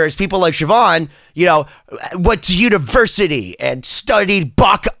 Whereas people like Siobhan, went to university and studied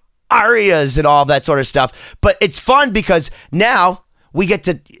Bach arias and all that sort of stuff. But it's fun because now we get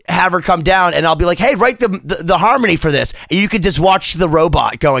to have her come down and I'll be like, hey, write the harmony for this. And you can just watch the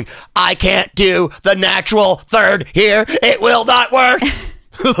robot going, I can't do the natural third here. It will not work.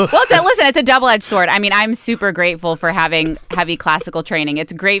 Well, it's a double-edged sword. I mean, I'm super grateful for having heavy classical training.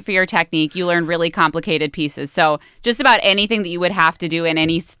 It's great for your technique. You learn really complicated pieces. So just about anything that you would have to do in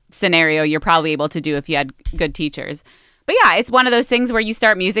any scenario, you're probably able to do if you had good teachers. But yeah, it's one of those things where you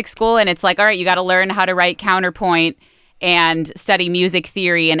start music school and it's like, all right, you got to learn how to write counterpoint and study music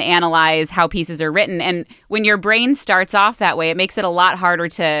theory and analyze how pieces are written. And when your brain starts off that way, it makes it a lot harder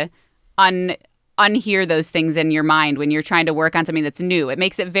to unhear those things in your mind when you're trying to work on something that's new. It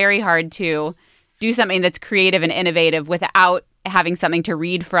makes it very hard to do something that's creative and innovative without having something to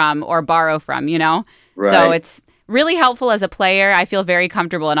read from or borrow from, Right. So it's really helpful as a player. I feel very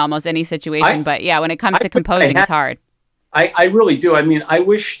comfortable in almost any situation. But yeah, when it comes to composing, it's hard. I really do. I mean, I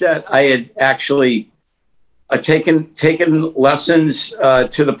wish that I had actually taken lessons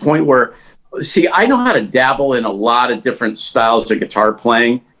to the point where, see, I know how to dabble in a lot of different styles of guitar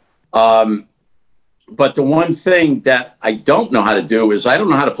playing. But the one thing that I don't know how to do is I don't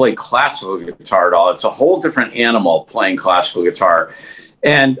know how to play classical guitar at all. It's a whole different animal playing classical guitar.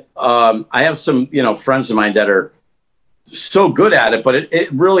 And I have some, friends of mine that are so good at it, but it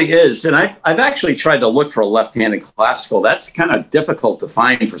really is. And I've actually tried to look for a left-handed classical. That's kind of difficult to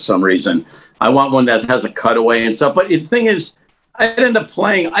find for some reason. I want one that has a cutaway and stuff. But the thing is, I'd end up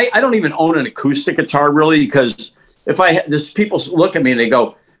playing. I don't even own an acoustic guitar really, because people look at me and they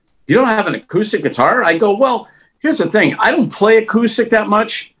go, you don't have an acoustic guitar? I go, well, here's the thing. I don't play acoustic that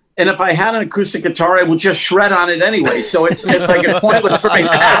much. And if I had an acoustic guitar, I would just shred on it anyway. So it's like it's pointless for me to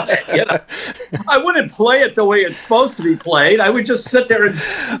have it. I wouldn't play it the way it's supposed to be played. I would just sit there and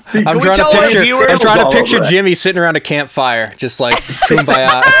be. I'm trying to picture Jimmy sitting around a campfire, just like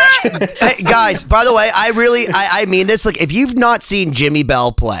kumbaya. Hey, guys, by the way, I mean this. Like, if you've not seen Jimi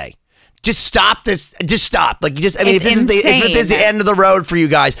Bell play, just stop this. Just stop. Like, if this is the end of the road for you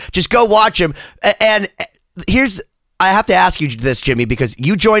guys, just go watch him. And I have to ask you this, Jimmy, because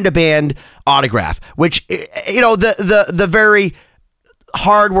you joined a band, Autograph, which, the very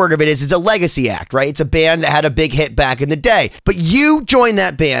hard word of it is a legacy act, right? It's a band that had a big hit back in the day. But you joined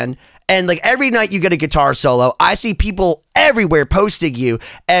that band, and like every night you get a guitar solo, I see people everywhere posting you,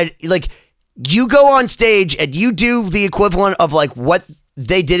 and like you go on stage and you do the equivalent of like what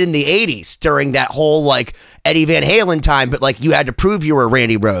they did in the 80s during that whole like Eddie Van Halen time, but like you had to prove you were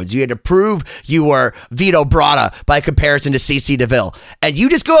Randy Rhoads. You had to prove you were Vito Bratta by comparison to CeCe DeVille. And you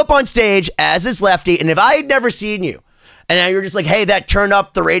just go up on stage as this lefty, and if I had never seen you, and now you're just like, hey, that Turn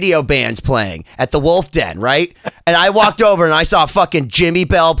Up the Radio band's playing at the Wolf Den, right? And I walked over and I saw fucking Jimi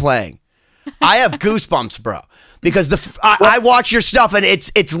Bell playing. I have goosebumps, bro. because I watch your stuff and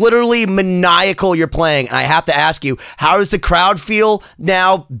it's literally maniacal. You're playing, and I have to ask you, how does the crowd feel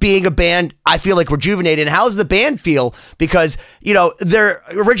now being a band? I feel like rejuvenated. And how does the band feel? Because their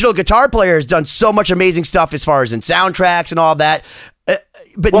original guitar player has done so much amazing stuff as far as in soundtracks and all that.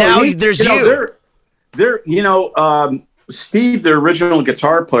 But now there's you. Steve, the original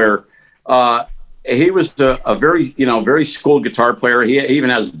guitar player. He was a very, very schooled guitar player. He even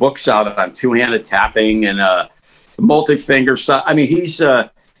has books out on two-handed tapping and multi-finger. I mean, he's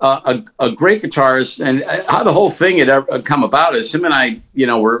a great guitarist. And how the whole thing had come about is him and I,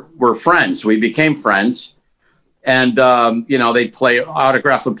 we're friends. We became friends. And, they'd play,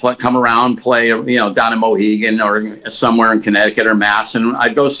 Autograph would come around, play, down in Mohegan or somewhere in Connecticut or Mass. And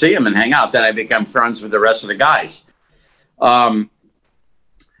I'd go see him and hang out. Then I become friends with the rest of the guys.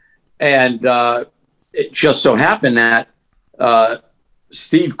 It just so happened that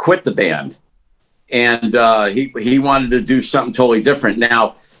Steve quit the band, and he wanted to do something totally different.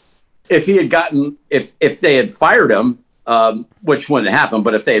 Now, if they had fired him, which wouldn't happen,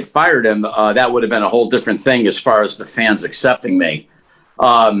 but if they had fired him, that would have been a whole different thing as far as the fans accepting me.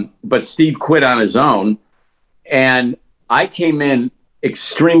 But Steve quit on his own, and I came in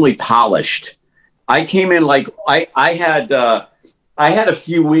extremely polished. I came in like I had a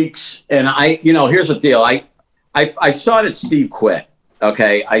few weeks, and here's the deal. I saw that Steve quit.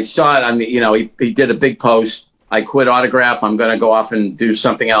 Okay. I saw it on the, he did a big post. I quit Autograph. I'm going to go off and do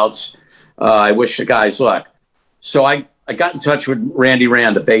something else. I wish the guys luck. So I got in touch with Randy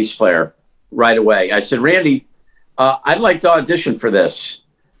Rand, the bass player, right away. I said, Randy, I'd like to audition for this.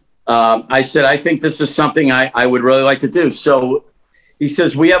 I said, I think this is something I would really like to do. So he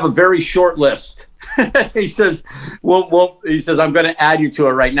says, we have a very short list. He says, he says, I'm going to add you to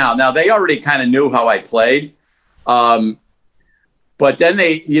it right now. Now, they already kind of knew how I played. But then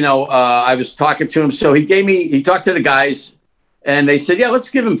I was talking to him. So he talked to the guys, and they said, yeah, let's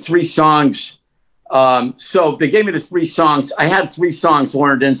give him 3 songs. So they gave me the 3 songs. I had 3 songs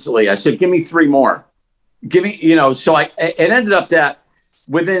learned instantly. I said, give me 3 more. Give me, so it ended up that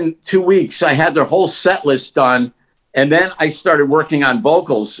within 2 weeks, I had their whole set list done. And then I started working on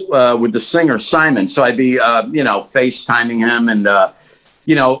vocals with the singer, Simon. So I'd be, FaceTiming him and,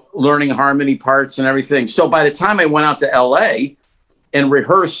 learning harmony parts and everything. So by the time I went out to LA and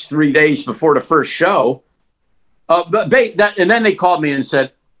rehearsed 3 days before the first show, and then they called me and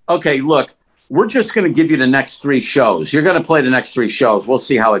said, okay, look, we're just going to give you the next 3 shows. You're going to play the next 3 shows. We'll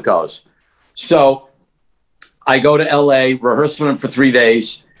see how it goes. So I go to LA, rehearse with them for 3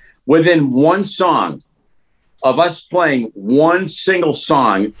 days. Within one song, of us playing one single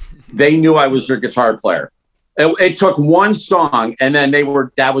song, they knew I was their guitar player. It took one song, and then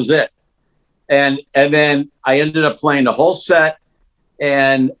that was it. And then I ended up playing the whole set.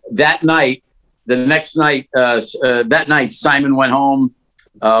 And that night, Simon went home,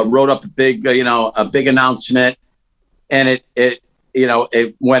 wrote up a big announcement, and it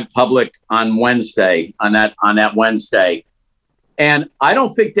went public on Wednesday, on that Wednesday. And I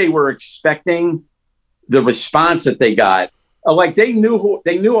don't think they were expecting the response that they got. Like they knew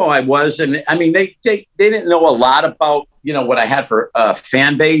who I was. And I mean, they didn't know a lot about, what I had for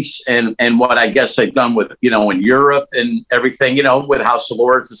fan base and what I guess I've done with, in Europe and everything, with House of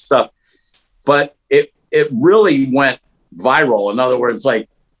Lords and stuff. But it really went viral. In other words, like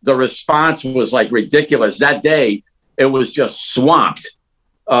the response was like ridiculous. That day it was just swamped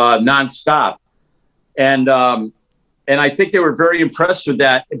nonstop. And I think they were very impressed with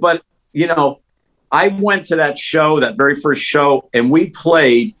that. But, I went to that show, that very first show, and we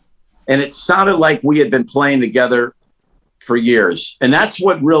played, and it sounded like we had been playing together for years. And that's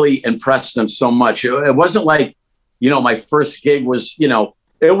what really impressed them so much. It wasn't like, my first gig was,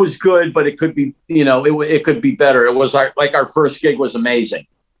 it was good, but it could be, it could be better. It was our first gig was amazing.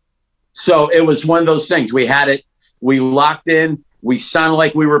 So it was one of those things. We had it, we locked in, we sounded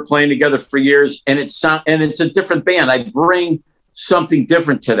like we were playing together for years, and it's a different band. I bring something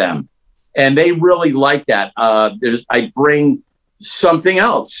different to them. And they really like that. I bring something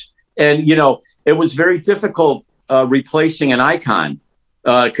else. And, it was very difficult replacing an icon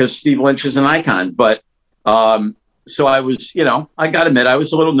because Steve Lynch is an icon. But so I was, I got to admit, I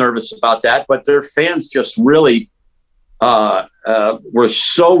was a little nervous about that. But their fans just really were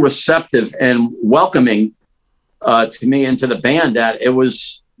so receptive and welcoming to me into the band that it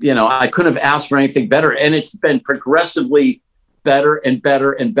was, I couldn't have asked for anything better. And it's been progressively better and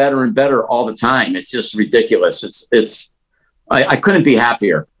better and better and better all the time. It's just ridiculous. I couldn't be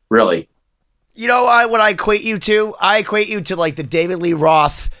happier, really. What I equate you to? I equate you to like the David Lee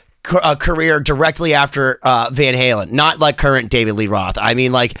Roth career directly after Van Halen, not like current David Lee Roth. I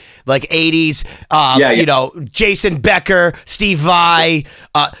mean, like 80s, you know, Jason Becker, Steve Vai,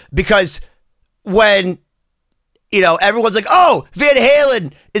 because when, you know, everyone's like, oh, Van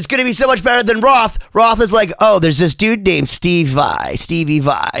Halen is going to be so much better than Roth. Roth is like, oh, there's this dude named Stevie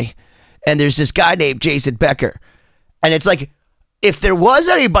Vai, and there's this guy named Jason Becker. And it's like, if there was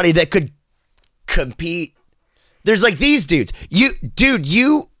anybody that could compete, there's like these dudes.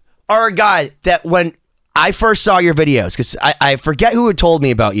 You are a guy that when I first saw your videos, because I forget who had told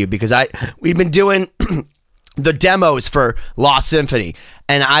me about you, because we've been doing the demos for Lost Symphony,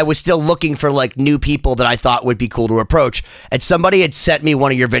 and I was still looking for like new people that I thought would be cool to approach. And somebody had sent me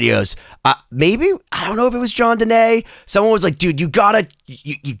one of your videos. Maybe, I don't know if it was John Dene. Someone was like, dude, you gotta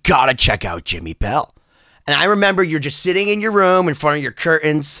check out Jimi Bell. And I remember you're just sitting in your room in front of your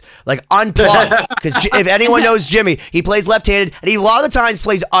curtains, like unplugged. Because if anyone knows Jimi, he plays left-handed, and he a lot of the times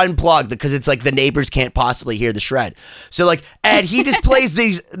plays unplugged because it's like the neighbors can't possibly hear the shred. So like, and he just plays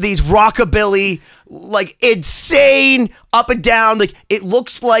these rockabilly, like insane up and down. Like it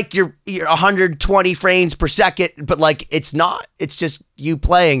looks like you're 120 frames per second, but like it's not. It's just you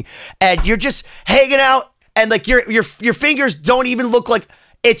playing, and you're just hanging out, and like your fingers don't even look like.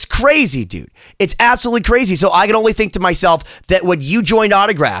 It's crazy, dude. It's absolutely crazy. So I can only think to myself that when you joined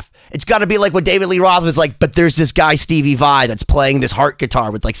Autograph, it's got to be like what David Lee Roth was like, but there's this guy, Stevie Vai, that's playing this heart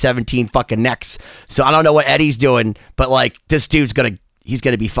guitar with like 17 fucking necks. So I don't know what Eddie's doing, but like this dude's he's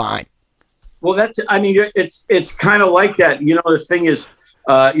gonna be fine. Well, it's kind of like that. You know, the thing is,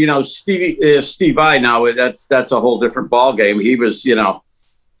 you know, Steve Vai now, that's a whole different ball game. He was, you know,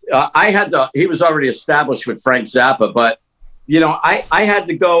 he was already established with Frank Zappa, but you know, I had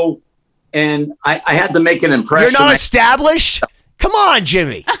to go and I had to make an impression. You're not established? Come on,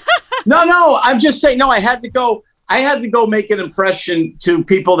 Jimmy. No, I'm just saying, no, I had to go make an impression to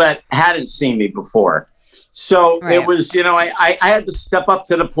people that hadn't seen me before. So right. It was, you know, I had to step up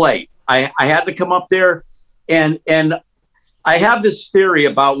to the plate. I had to come up there and I have this theory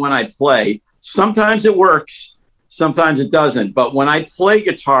about when I play. Sometimes it works, sometimes it doesn't. But when I play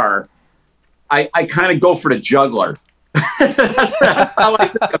guitar, I kind of go for the juggler. that's how I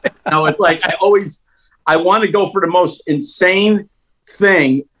think of it. You know, it's like I want to go for the most insane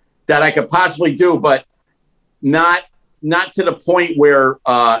thing that I could possibly do, but not to the point where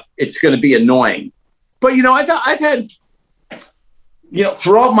it's going to be annoying. But you know, I've had, you know,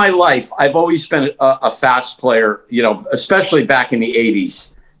 throughout my life, I've always been a fast player. You know, especially back in the '80s,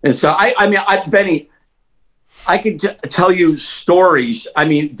 and so Benny, I could tell you stories. I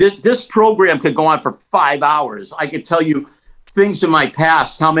mean, this program could go on for 5 hours. I could tell you things in my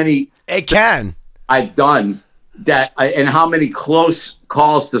past, how many I've done that, and how many close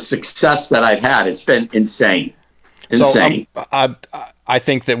calls to success that I've had. It's been insane. So I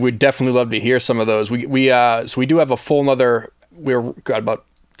think that we'd definitely love to hear some of those. We do have a full nother. We've got about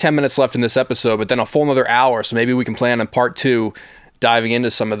 10 minutes left in this episode, but then a full another hour. So maybe we can plan on part 2. Diving into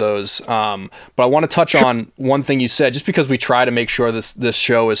some of those. But I want to touch on one thing you said, just because we try to make sure this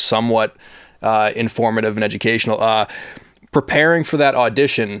show is somewhat informative and educational. Preparing for that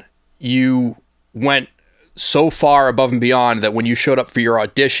audition, you went so far above and beyond that when you showed up for your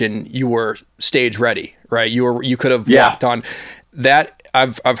audition, you were stage ready, right? You could have walked on that.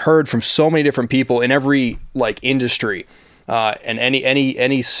 I've heard from so many different people in every like industry. And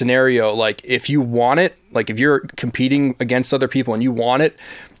any scenario, like if you want it, like if you're competing against other people and you want it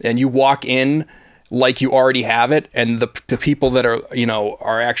and you walk in like you already have it, and the people that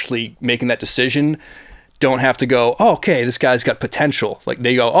are actually making that decision don't have to go, oh, okay, this guy's got potential. Like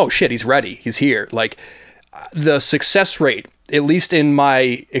they go, oh shit, he's ready. He's here. Like the success rate, at least in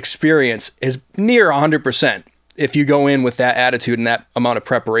my experience, is near 100% if you go in with that attitude and that amount of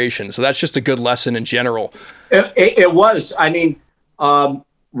preparation. So that's just a good lesson in general. It was. I mean,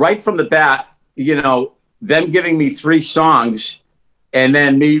 right from the bat, you know, them giving me 3 songs and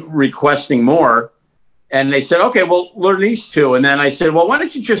then me requesting more. And they said, okay, well, learn these 2. And then I said, well, why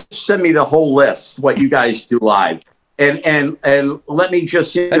don't you just send me the whole list, what you guys do live? And let me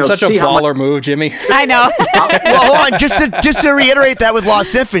just, That's such a baller move, Jimmy. I know. Well, hold on. Just to reiterate that with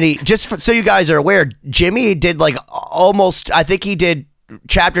Lost Symphony, so you guys are aware, Jimmy did like almost, I think he did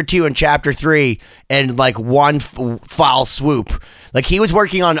chapter 2 and chapter 3 in like one foul swoop. Like he was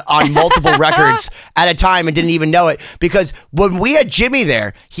working on multiple records at a time and didn't even know it, because when we had Jimmy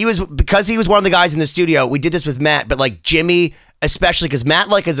there, because he was one of the guys in the studio. We did this with Matt, but like Jimmy especially because Matt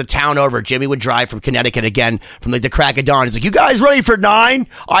like is a town over. Jimmy would drive from Connecticut again from like the crack of dawn. He's like, "You guys ready for 9?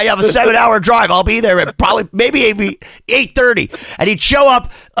 I have a 7-hour drive. I'll be there at probably maybe 8:30." And he'd show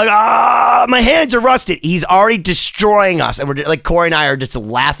up like, my hands are rusted. He's already destroying us, and we're like, Corey and I are just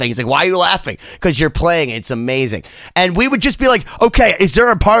laughing. He's like, "Why are you laughing?" Because you're playing. It's amazing. And we would just be like, "Okay, is there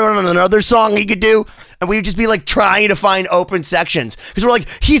a part on another song he could do?" And we would just be like trying to find open sections because we're like,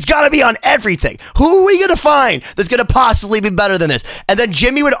 he's got to be on everything. Who are we going to find that's going to possibly be better than this? And then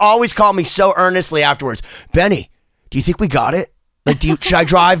Jimmy would always call me so earnestly afterwards, "Benny, do you think we got it? Like, should I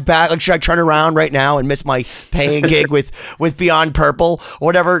drive back? Like, should I turn around right now and miss my paying gig with Beyond Purple or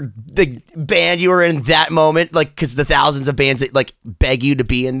whatever the band you were in that moment? Like, because the thousands of bands that like beg you to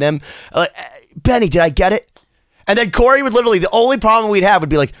be in them. Benny, did I get it?" And then Corey would literally, the only problem we'd have would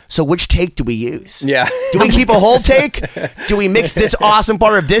be like, "So which take do we use? Yeah. Do we keep a whole take? Do we mix this awesome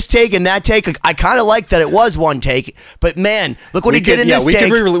part of this take and that take?" Like, I kind of like that it was one take, but man, look what he did in this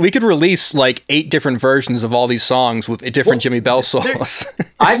take. We could release like 8 different versions of all these songs with different Jimmy Bell solos.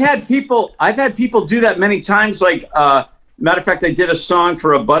 I've had people do that many times. Like, matter of fact, I did a song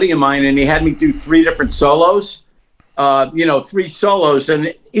for a buddy of mine, and he had me do 3 different solos. 3 solos,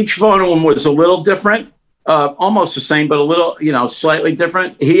 and each one of them was a little different. Almost the same, but a little, slightly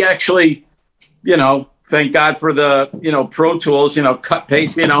different. He actually, thank God for the, Pro Tools, cut,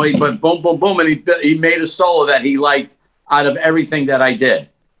 paste, he went boom, boom, boom. And he made a solo that he liked out of everything that I did,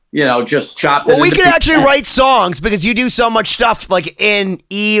 just chopped it. Well, we could actually write songs because you do so much stuff like in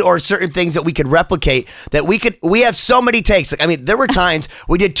E or certain things that we could replicate that we have so many takes. Like, I mean, there were times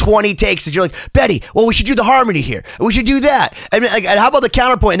we did 20 takes and you're like, "Betty, well, we should do the harmony here. We should do that." And how about the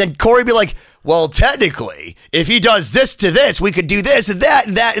counterpoint? And then Corey would be like, "Well, technically, if he does this to this, we could do this and that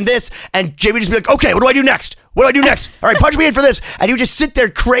and that and this." And Jimmy would just be like, "Okay, what do I do next? What do I do next? All right, punch me in for this." And he would just sit there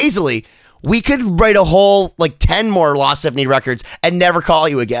crazily. We could write a whole, 10 more Lost Symphony records and never call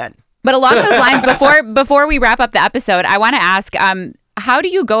you again. But along those lines, before we wrap up the episode, I want to ask, how do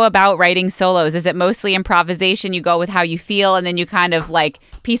you go about writing solos? Is it mostly improvisation? You go with how you feel and then you kind of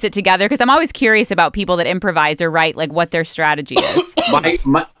piece it together? Because I'm always curious about people that improvise or write, what their strategy is.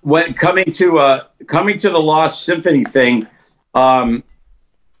 When coming to the Lost Symphony thing, I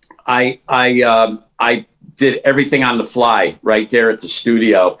did everything on the fly right there at the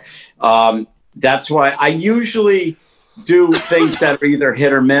studio. That's why I usually do things that are either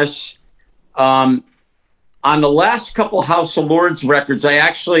hit or miss. On the last couple House of Lords records, I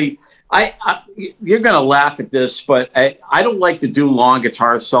actually, you're going to laugh at this, but I don't like to do long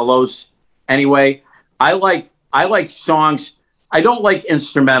guitar solos anyway. I like songs. I don't like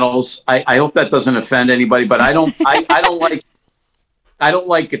instrumentals. I hope that doesn't offend anybody, but I don't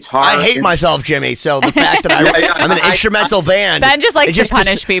like guitar. I hate myself, Jimmy. So the fact that I'm in an instrumental band, Ben just likes to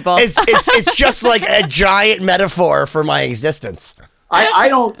punish people. It's just like a giant metaphor for my existence. I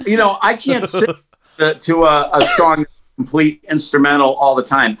don't, I can't sit to a song complete instrumental all the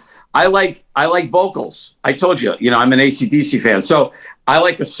time. I like vocals. I told you, I'm an AC/DC fan, so I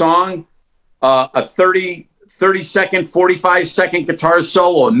like a song, a 30 second, 45 second guitar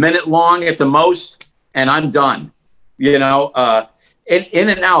solo, a minute long at the most, and I'm done. In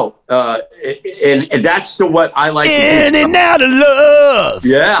and out, and that's what I like. In and out of love.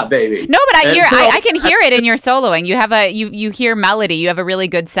 Yeah, baby. No, but I can hear it in your soloing. You have you hear melody. You have a really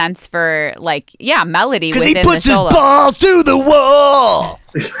good sense for melody within the solo. Because he puts his balls to the wall.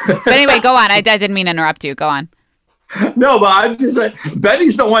 But anyway, go on. I didn't mean to interrupt you. Go on. No, but I'm just saying,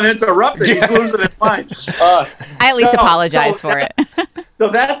 Betty's the one interrupting. He's losing his mind. I at least apologize for it. So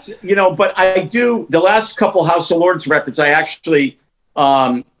that's, but I do, the last couple House of Lords records, I actually,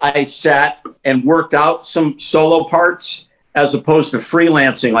 I sat and worked out some solo parts as opposed to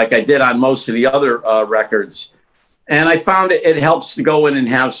freelancing like I did on most of the other records. And I found it helps to go in and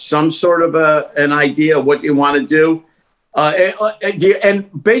have some sort of an idea of what you want to do.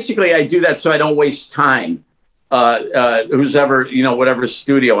 And basically I do that so I don't waste time. Who's ever, whatever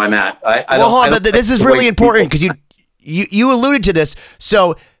studio I'm at. But this is really important because you alluded to this.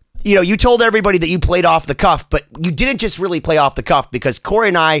 So, you told everybody that you played off the cuff, but you didn't just really play off the cuff because Corey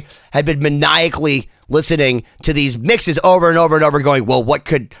and I had been maniacally listening to these mixes over and over and over going, well, what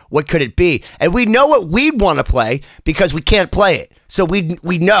could it be? And we know what we'd want to play because we can't play it. So we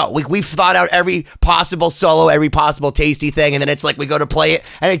know. We've thought out every possible solo, every possible tasty thing, and then it's like we go to play it,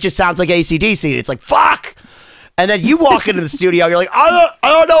 and it just sounds like AC/DC. It's like, fuck! And then you walk into the studio, you're like, I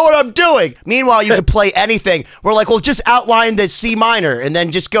don't know what I'm doing. Meanwhile, you could play anything. We're like, well, just outline the C minor and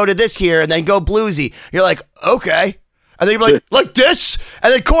then just go to this here and then go bluesy. You're like, okay. And then you're like this?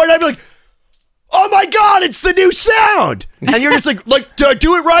 And then Corey and I'd be like, oh my God, it's the new sound. And you're just like, did I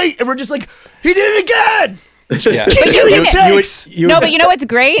do it right? And we're just like, he did it again. Yeah. But but you know what's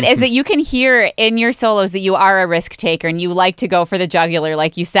great is that you can hear in your solos that you are a risk taker and you like to go for the jugular,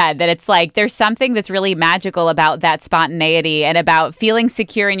 like you said, that it's like there's something that's really magical about that spontaneity and about feeling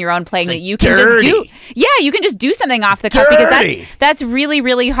secure in your own playing that you can just do. Yeah, you can just do something off the cuff because that's really,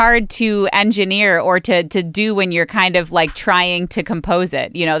 really hard to engineer or to do when you're kind of like trying to compose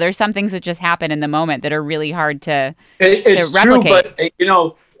it. You know, there's some things that just happen in the moment that are really hard to replicate. True, but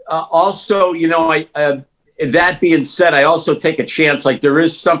also, that being said, I also take a chance. Like there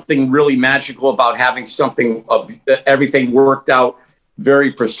is something really magical about having everything worked out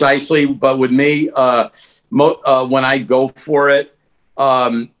very precisely. But with me, when I go for it,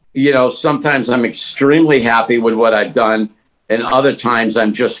 sometimes I'm extremely happy with what I've done, and other times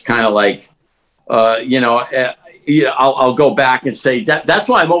I'm just kind of like, I'll go back and say that's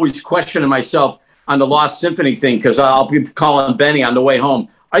why I'm always questioning myself on the Lost Symphony thing, because I'll be calling Benny on the way home.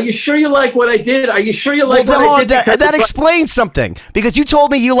 Are you sure you like what I did? Are you sure you like what I did? That explains something, because you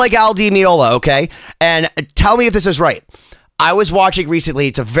told me you like Al Di Meola, okay? And tell me if this is right. I was watching recently.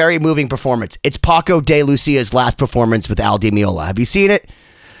 It's a very moving performance. It's Paco de Lucia's last performance with Al Di Meola. Have you seen it?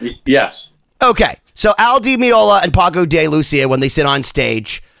 Yes. Okay. So Al Di Meola and Paco de Lucia, when they sit on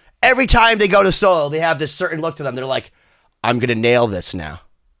stage, every time they go to solo, they have this certain look to them. They're like, I'm going to nail this now.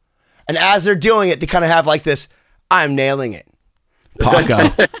 And as they're doing it, they kind of have like this, I'm nailing it.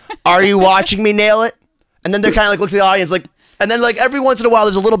 Paco, are you watching me nail it? And then they're kind of like, look at the audience, like, and then like every once in a while,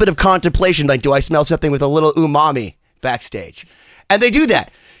 there's a little bit of contemplation. Like, do I smell something with a little umami backstage? And they do that.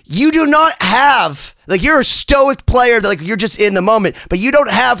 You do not have, like, you're a stoic player, like you're just in the moment, but you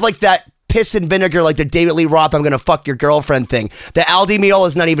don't have like that piss and vinegar, like the David Lee Roth, I'm going to fuck your girlfriend thing. The Al Di Meola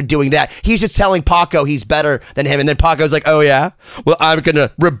is not even doing that. He's just telling Paco he's better than him. And then Paco's like, oh yeah? Well, I'm going to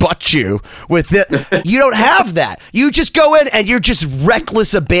rebut you with it. You don't have that. You just go in and you're just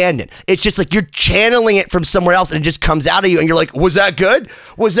reckless abandon. It's just like you're channeling it from somewhere else and it just comes out of you. And you're like, was that good?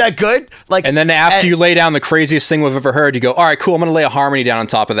 Was that good? Like, and then after you lay down the craziest thing we've ever heard, you go, all right, cool. I'm going to lay a harmony down on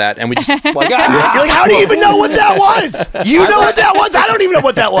top of that. And we just like, You're like, how do you even know what that was? You know what that was? I don't even know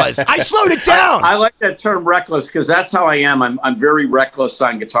what that was. I slowed it down. I like that term reckless because that's how I am. I'm very reckless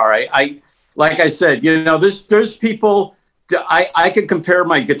on guitar. I like I said, there's people. I could compare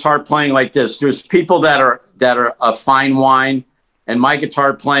my guitar playing like this. There's people that are a fine wine, and my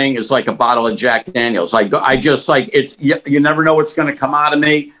guitar playing is like a bottle of Jack Daniels. I just like it's. You never know what's going to come out of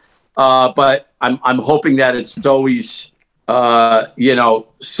me, but I'm hoping that it's always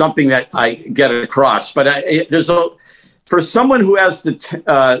something that I get across. But for someone who has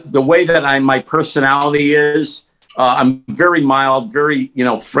the way that my personality is, I'm very mild, very,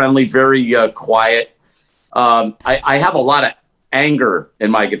 friendly, very quiet. I have a lot of anger in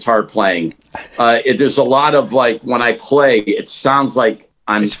my guitar playing. There's a lot of like, when I play, it sounds like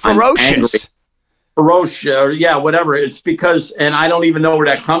it's ferocious. I'm angry. Ferocious, or yeah, whatever. It's because, and I don't even know where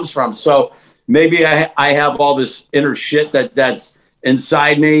that comes from. So maybe I have all this inner shit that's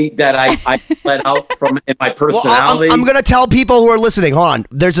inside me that I let out from in my personality. Well, I'm going to tell people who are listening, hold on.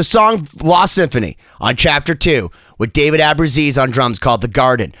 There's a song, Lost Symphony, on Chapter 2 with David Abraziz on drums called The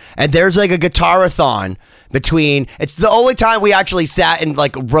Garden. And there's like a guitar-a-thon between, it's the only time we actually sat and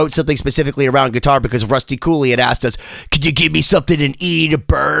like wrote something specifically around guitar because Rusty Cooley had asked us, could you give me something in E to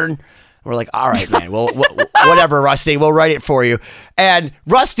burn? We're like, all right, man. Well, whatever, Rusty. We'll write it for you. And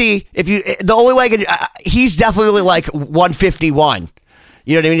Rusty, the only way I can, he's definitely like 151.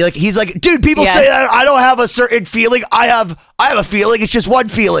 You know what I mean? Like he's like, dude. People say I don't have a certain feeling. I have a feeling. It's just one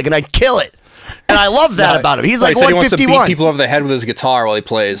feeling, and I kill it. And I love that about him. He's like 151. He wants to beat people over the head with his guitar while he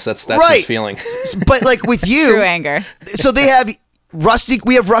plays. That's right. His feeling. But like with you, true anger. So they have.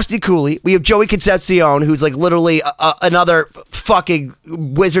 We have Rusty Cooley. We have Joey Concepcion, who's like literally another fucking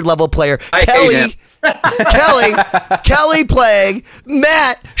wizard level player. Kelly playing,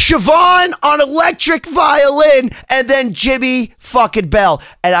 Matt, Siobhan on electric violin, and then Jimmy fucking Bell.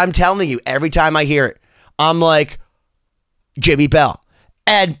 And I'm telling you, every time I hear it, I'm like, Jimmy Bell.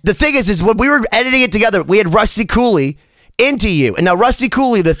 And the thing is when we were editing it together, we had Rusty Cooley into you. And now Rusty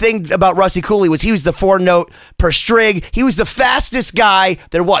Cooley, the thing about Rusty Cooley was he was the 4-note per string. He was the fastest guy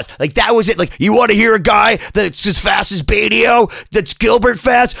there was. Like that was it. Like you want to hear a guy that's as fast as Badio, that's Gilbert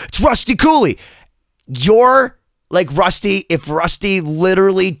fast? It's Rusty Cooley. You're like Rusty if Rusty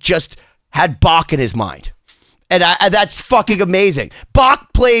literally just had Bach in his mind. And that's fucking amazing.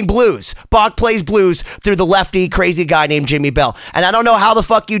 Bach playing blues. Bach plays blues through the lefty crazy guy named Jimmy Bell. And I don't know how the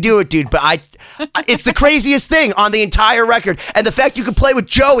fuck you do it, dude, but it's the craziest thing on the entire record. And the fact you can play with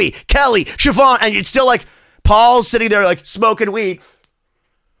Joey, Kelly, Siobhan, and it's still like Paul's sitting there like smoking weed.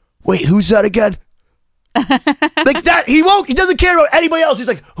 Wait, who's that again? Like that, he doesn't care about anybody else. He's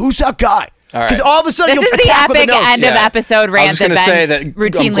like, who's that guy? All Because right. all of a sudden This you'll is the attack with epic notes. end of episode I rant was that going to Ben say that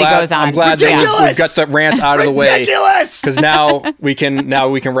routinely goes on. I'm glad that Ridiculous! we've got the rant out of the way. Ridiculous! Because now we can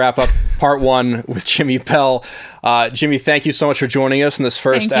wrap up part one with Jimmy Bell. Jimmy, thank you so much for joining us in this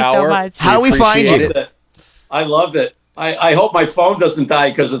first Thank you so hour. much. How we find appreciate you? it. I loved it. I hope my phone doesn't die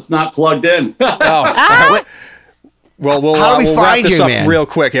because it's not plugged in. Oh. Well, How do we we'll wrap find this you, up man? real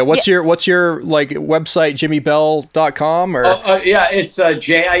quick. Yeah, what's your like website? JimmyBell.com or Yeah, it's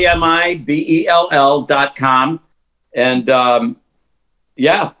JIMIBELL.com. And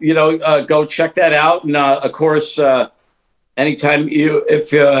go check that out. And of course, anytime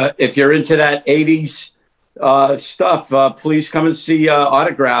if you're into that 80s stuff, please come and see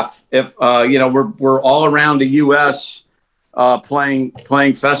Autograph. If we're all around the US playing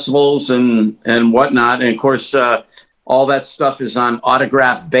festivals and whatnot. And of course, all that stuff is on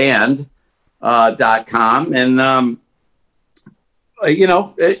autographband.com. And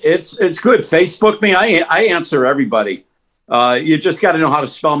it's good. Facebook me. I answer everybody. You just got to know how to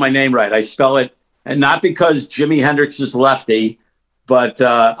spell my name right. I spell it, and not because Jimi Hendrix is lefty, but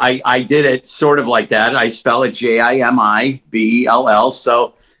I did it sort of like that. I spell it JIMIBELL.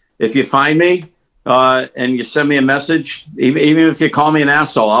 So if you find me and you send me a message, even if you call me an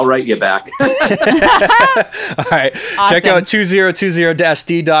asshole, I'll write you back. All right. Awesome. Check out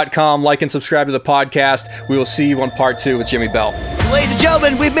 2020-d.com. Like and subscribe to the podcast. We will see you on part 2 with Jimmy Bell. Ladies and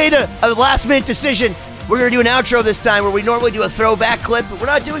gentlemen, we've made a last-minute decision. We're going to do an outro this time where we normally do a throwback clip, but we're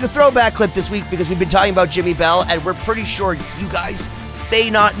not doing a throwback clip this week because we've been talking about Jimmy Bell, and we're pretty sure you guys may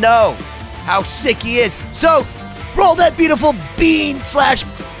not know how sick he is. So, roll that beautiful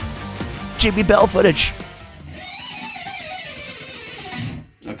Bean/Jimmy Bell footage.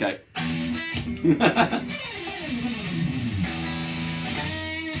 Okay.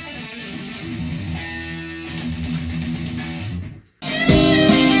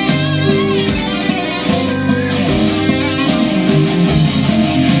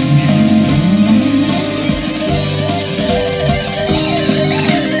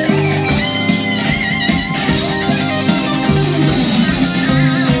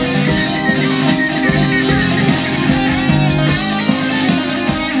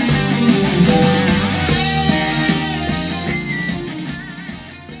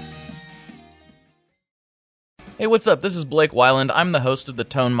 Hey, what's up? This is Blake Weiland. I'm the host of the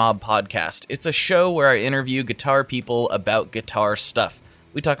Tone Mob Podcast. It's a show where I interview guitar people about guitar stuff.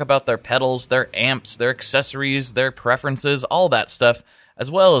 We talk about their pedals, their amps, their accessories, their preferences, all that stuff, as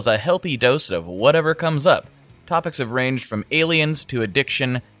well as a healthy dose of whatever comes up. Topics have ranged from aliens to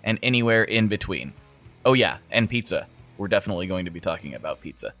addiction and anywhere in between. Oh yeah, and pizza. We're definitely going to be talking about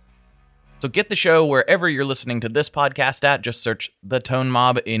pizza. So get the show wherever you're listening to this podcast at. Just search The Tone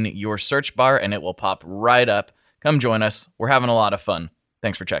Mob in your search bar and it will pop right up. Come join us. We're having a lot of fun.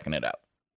 Thanks for checking it out.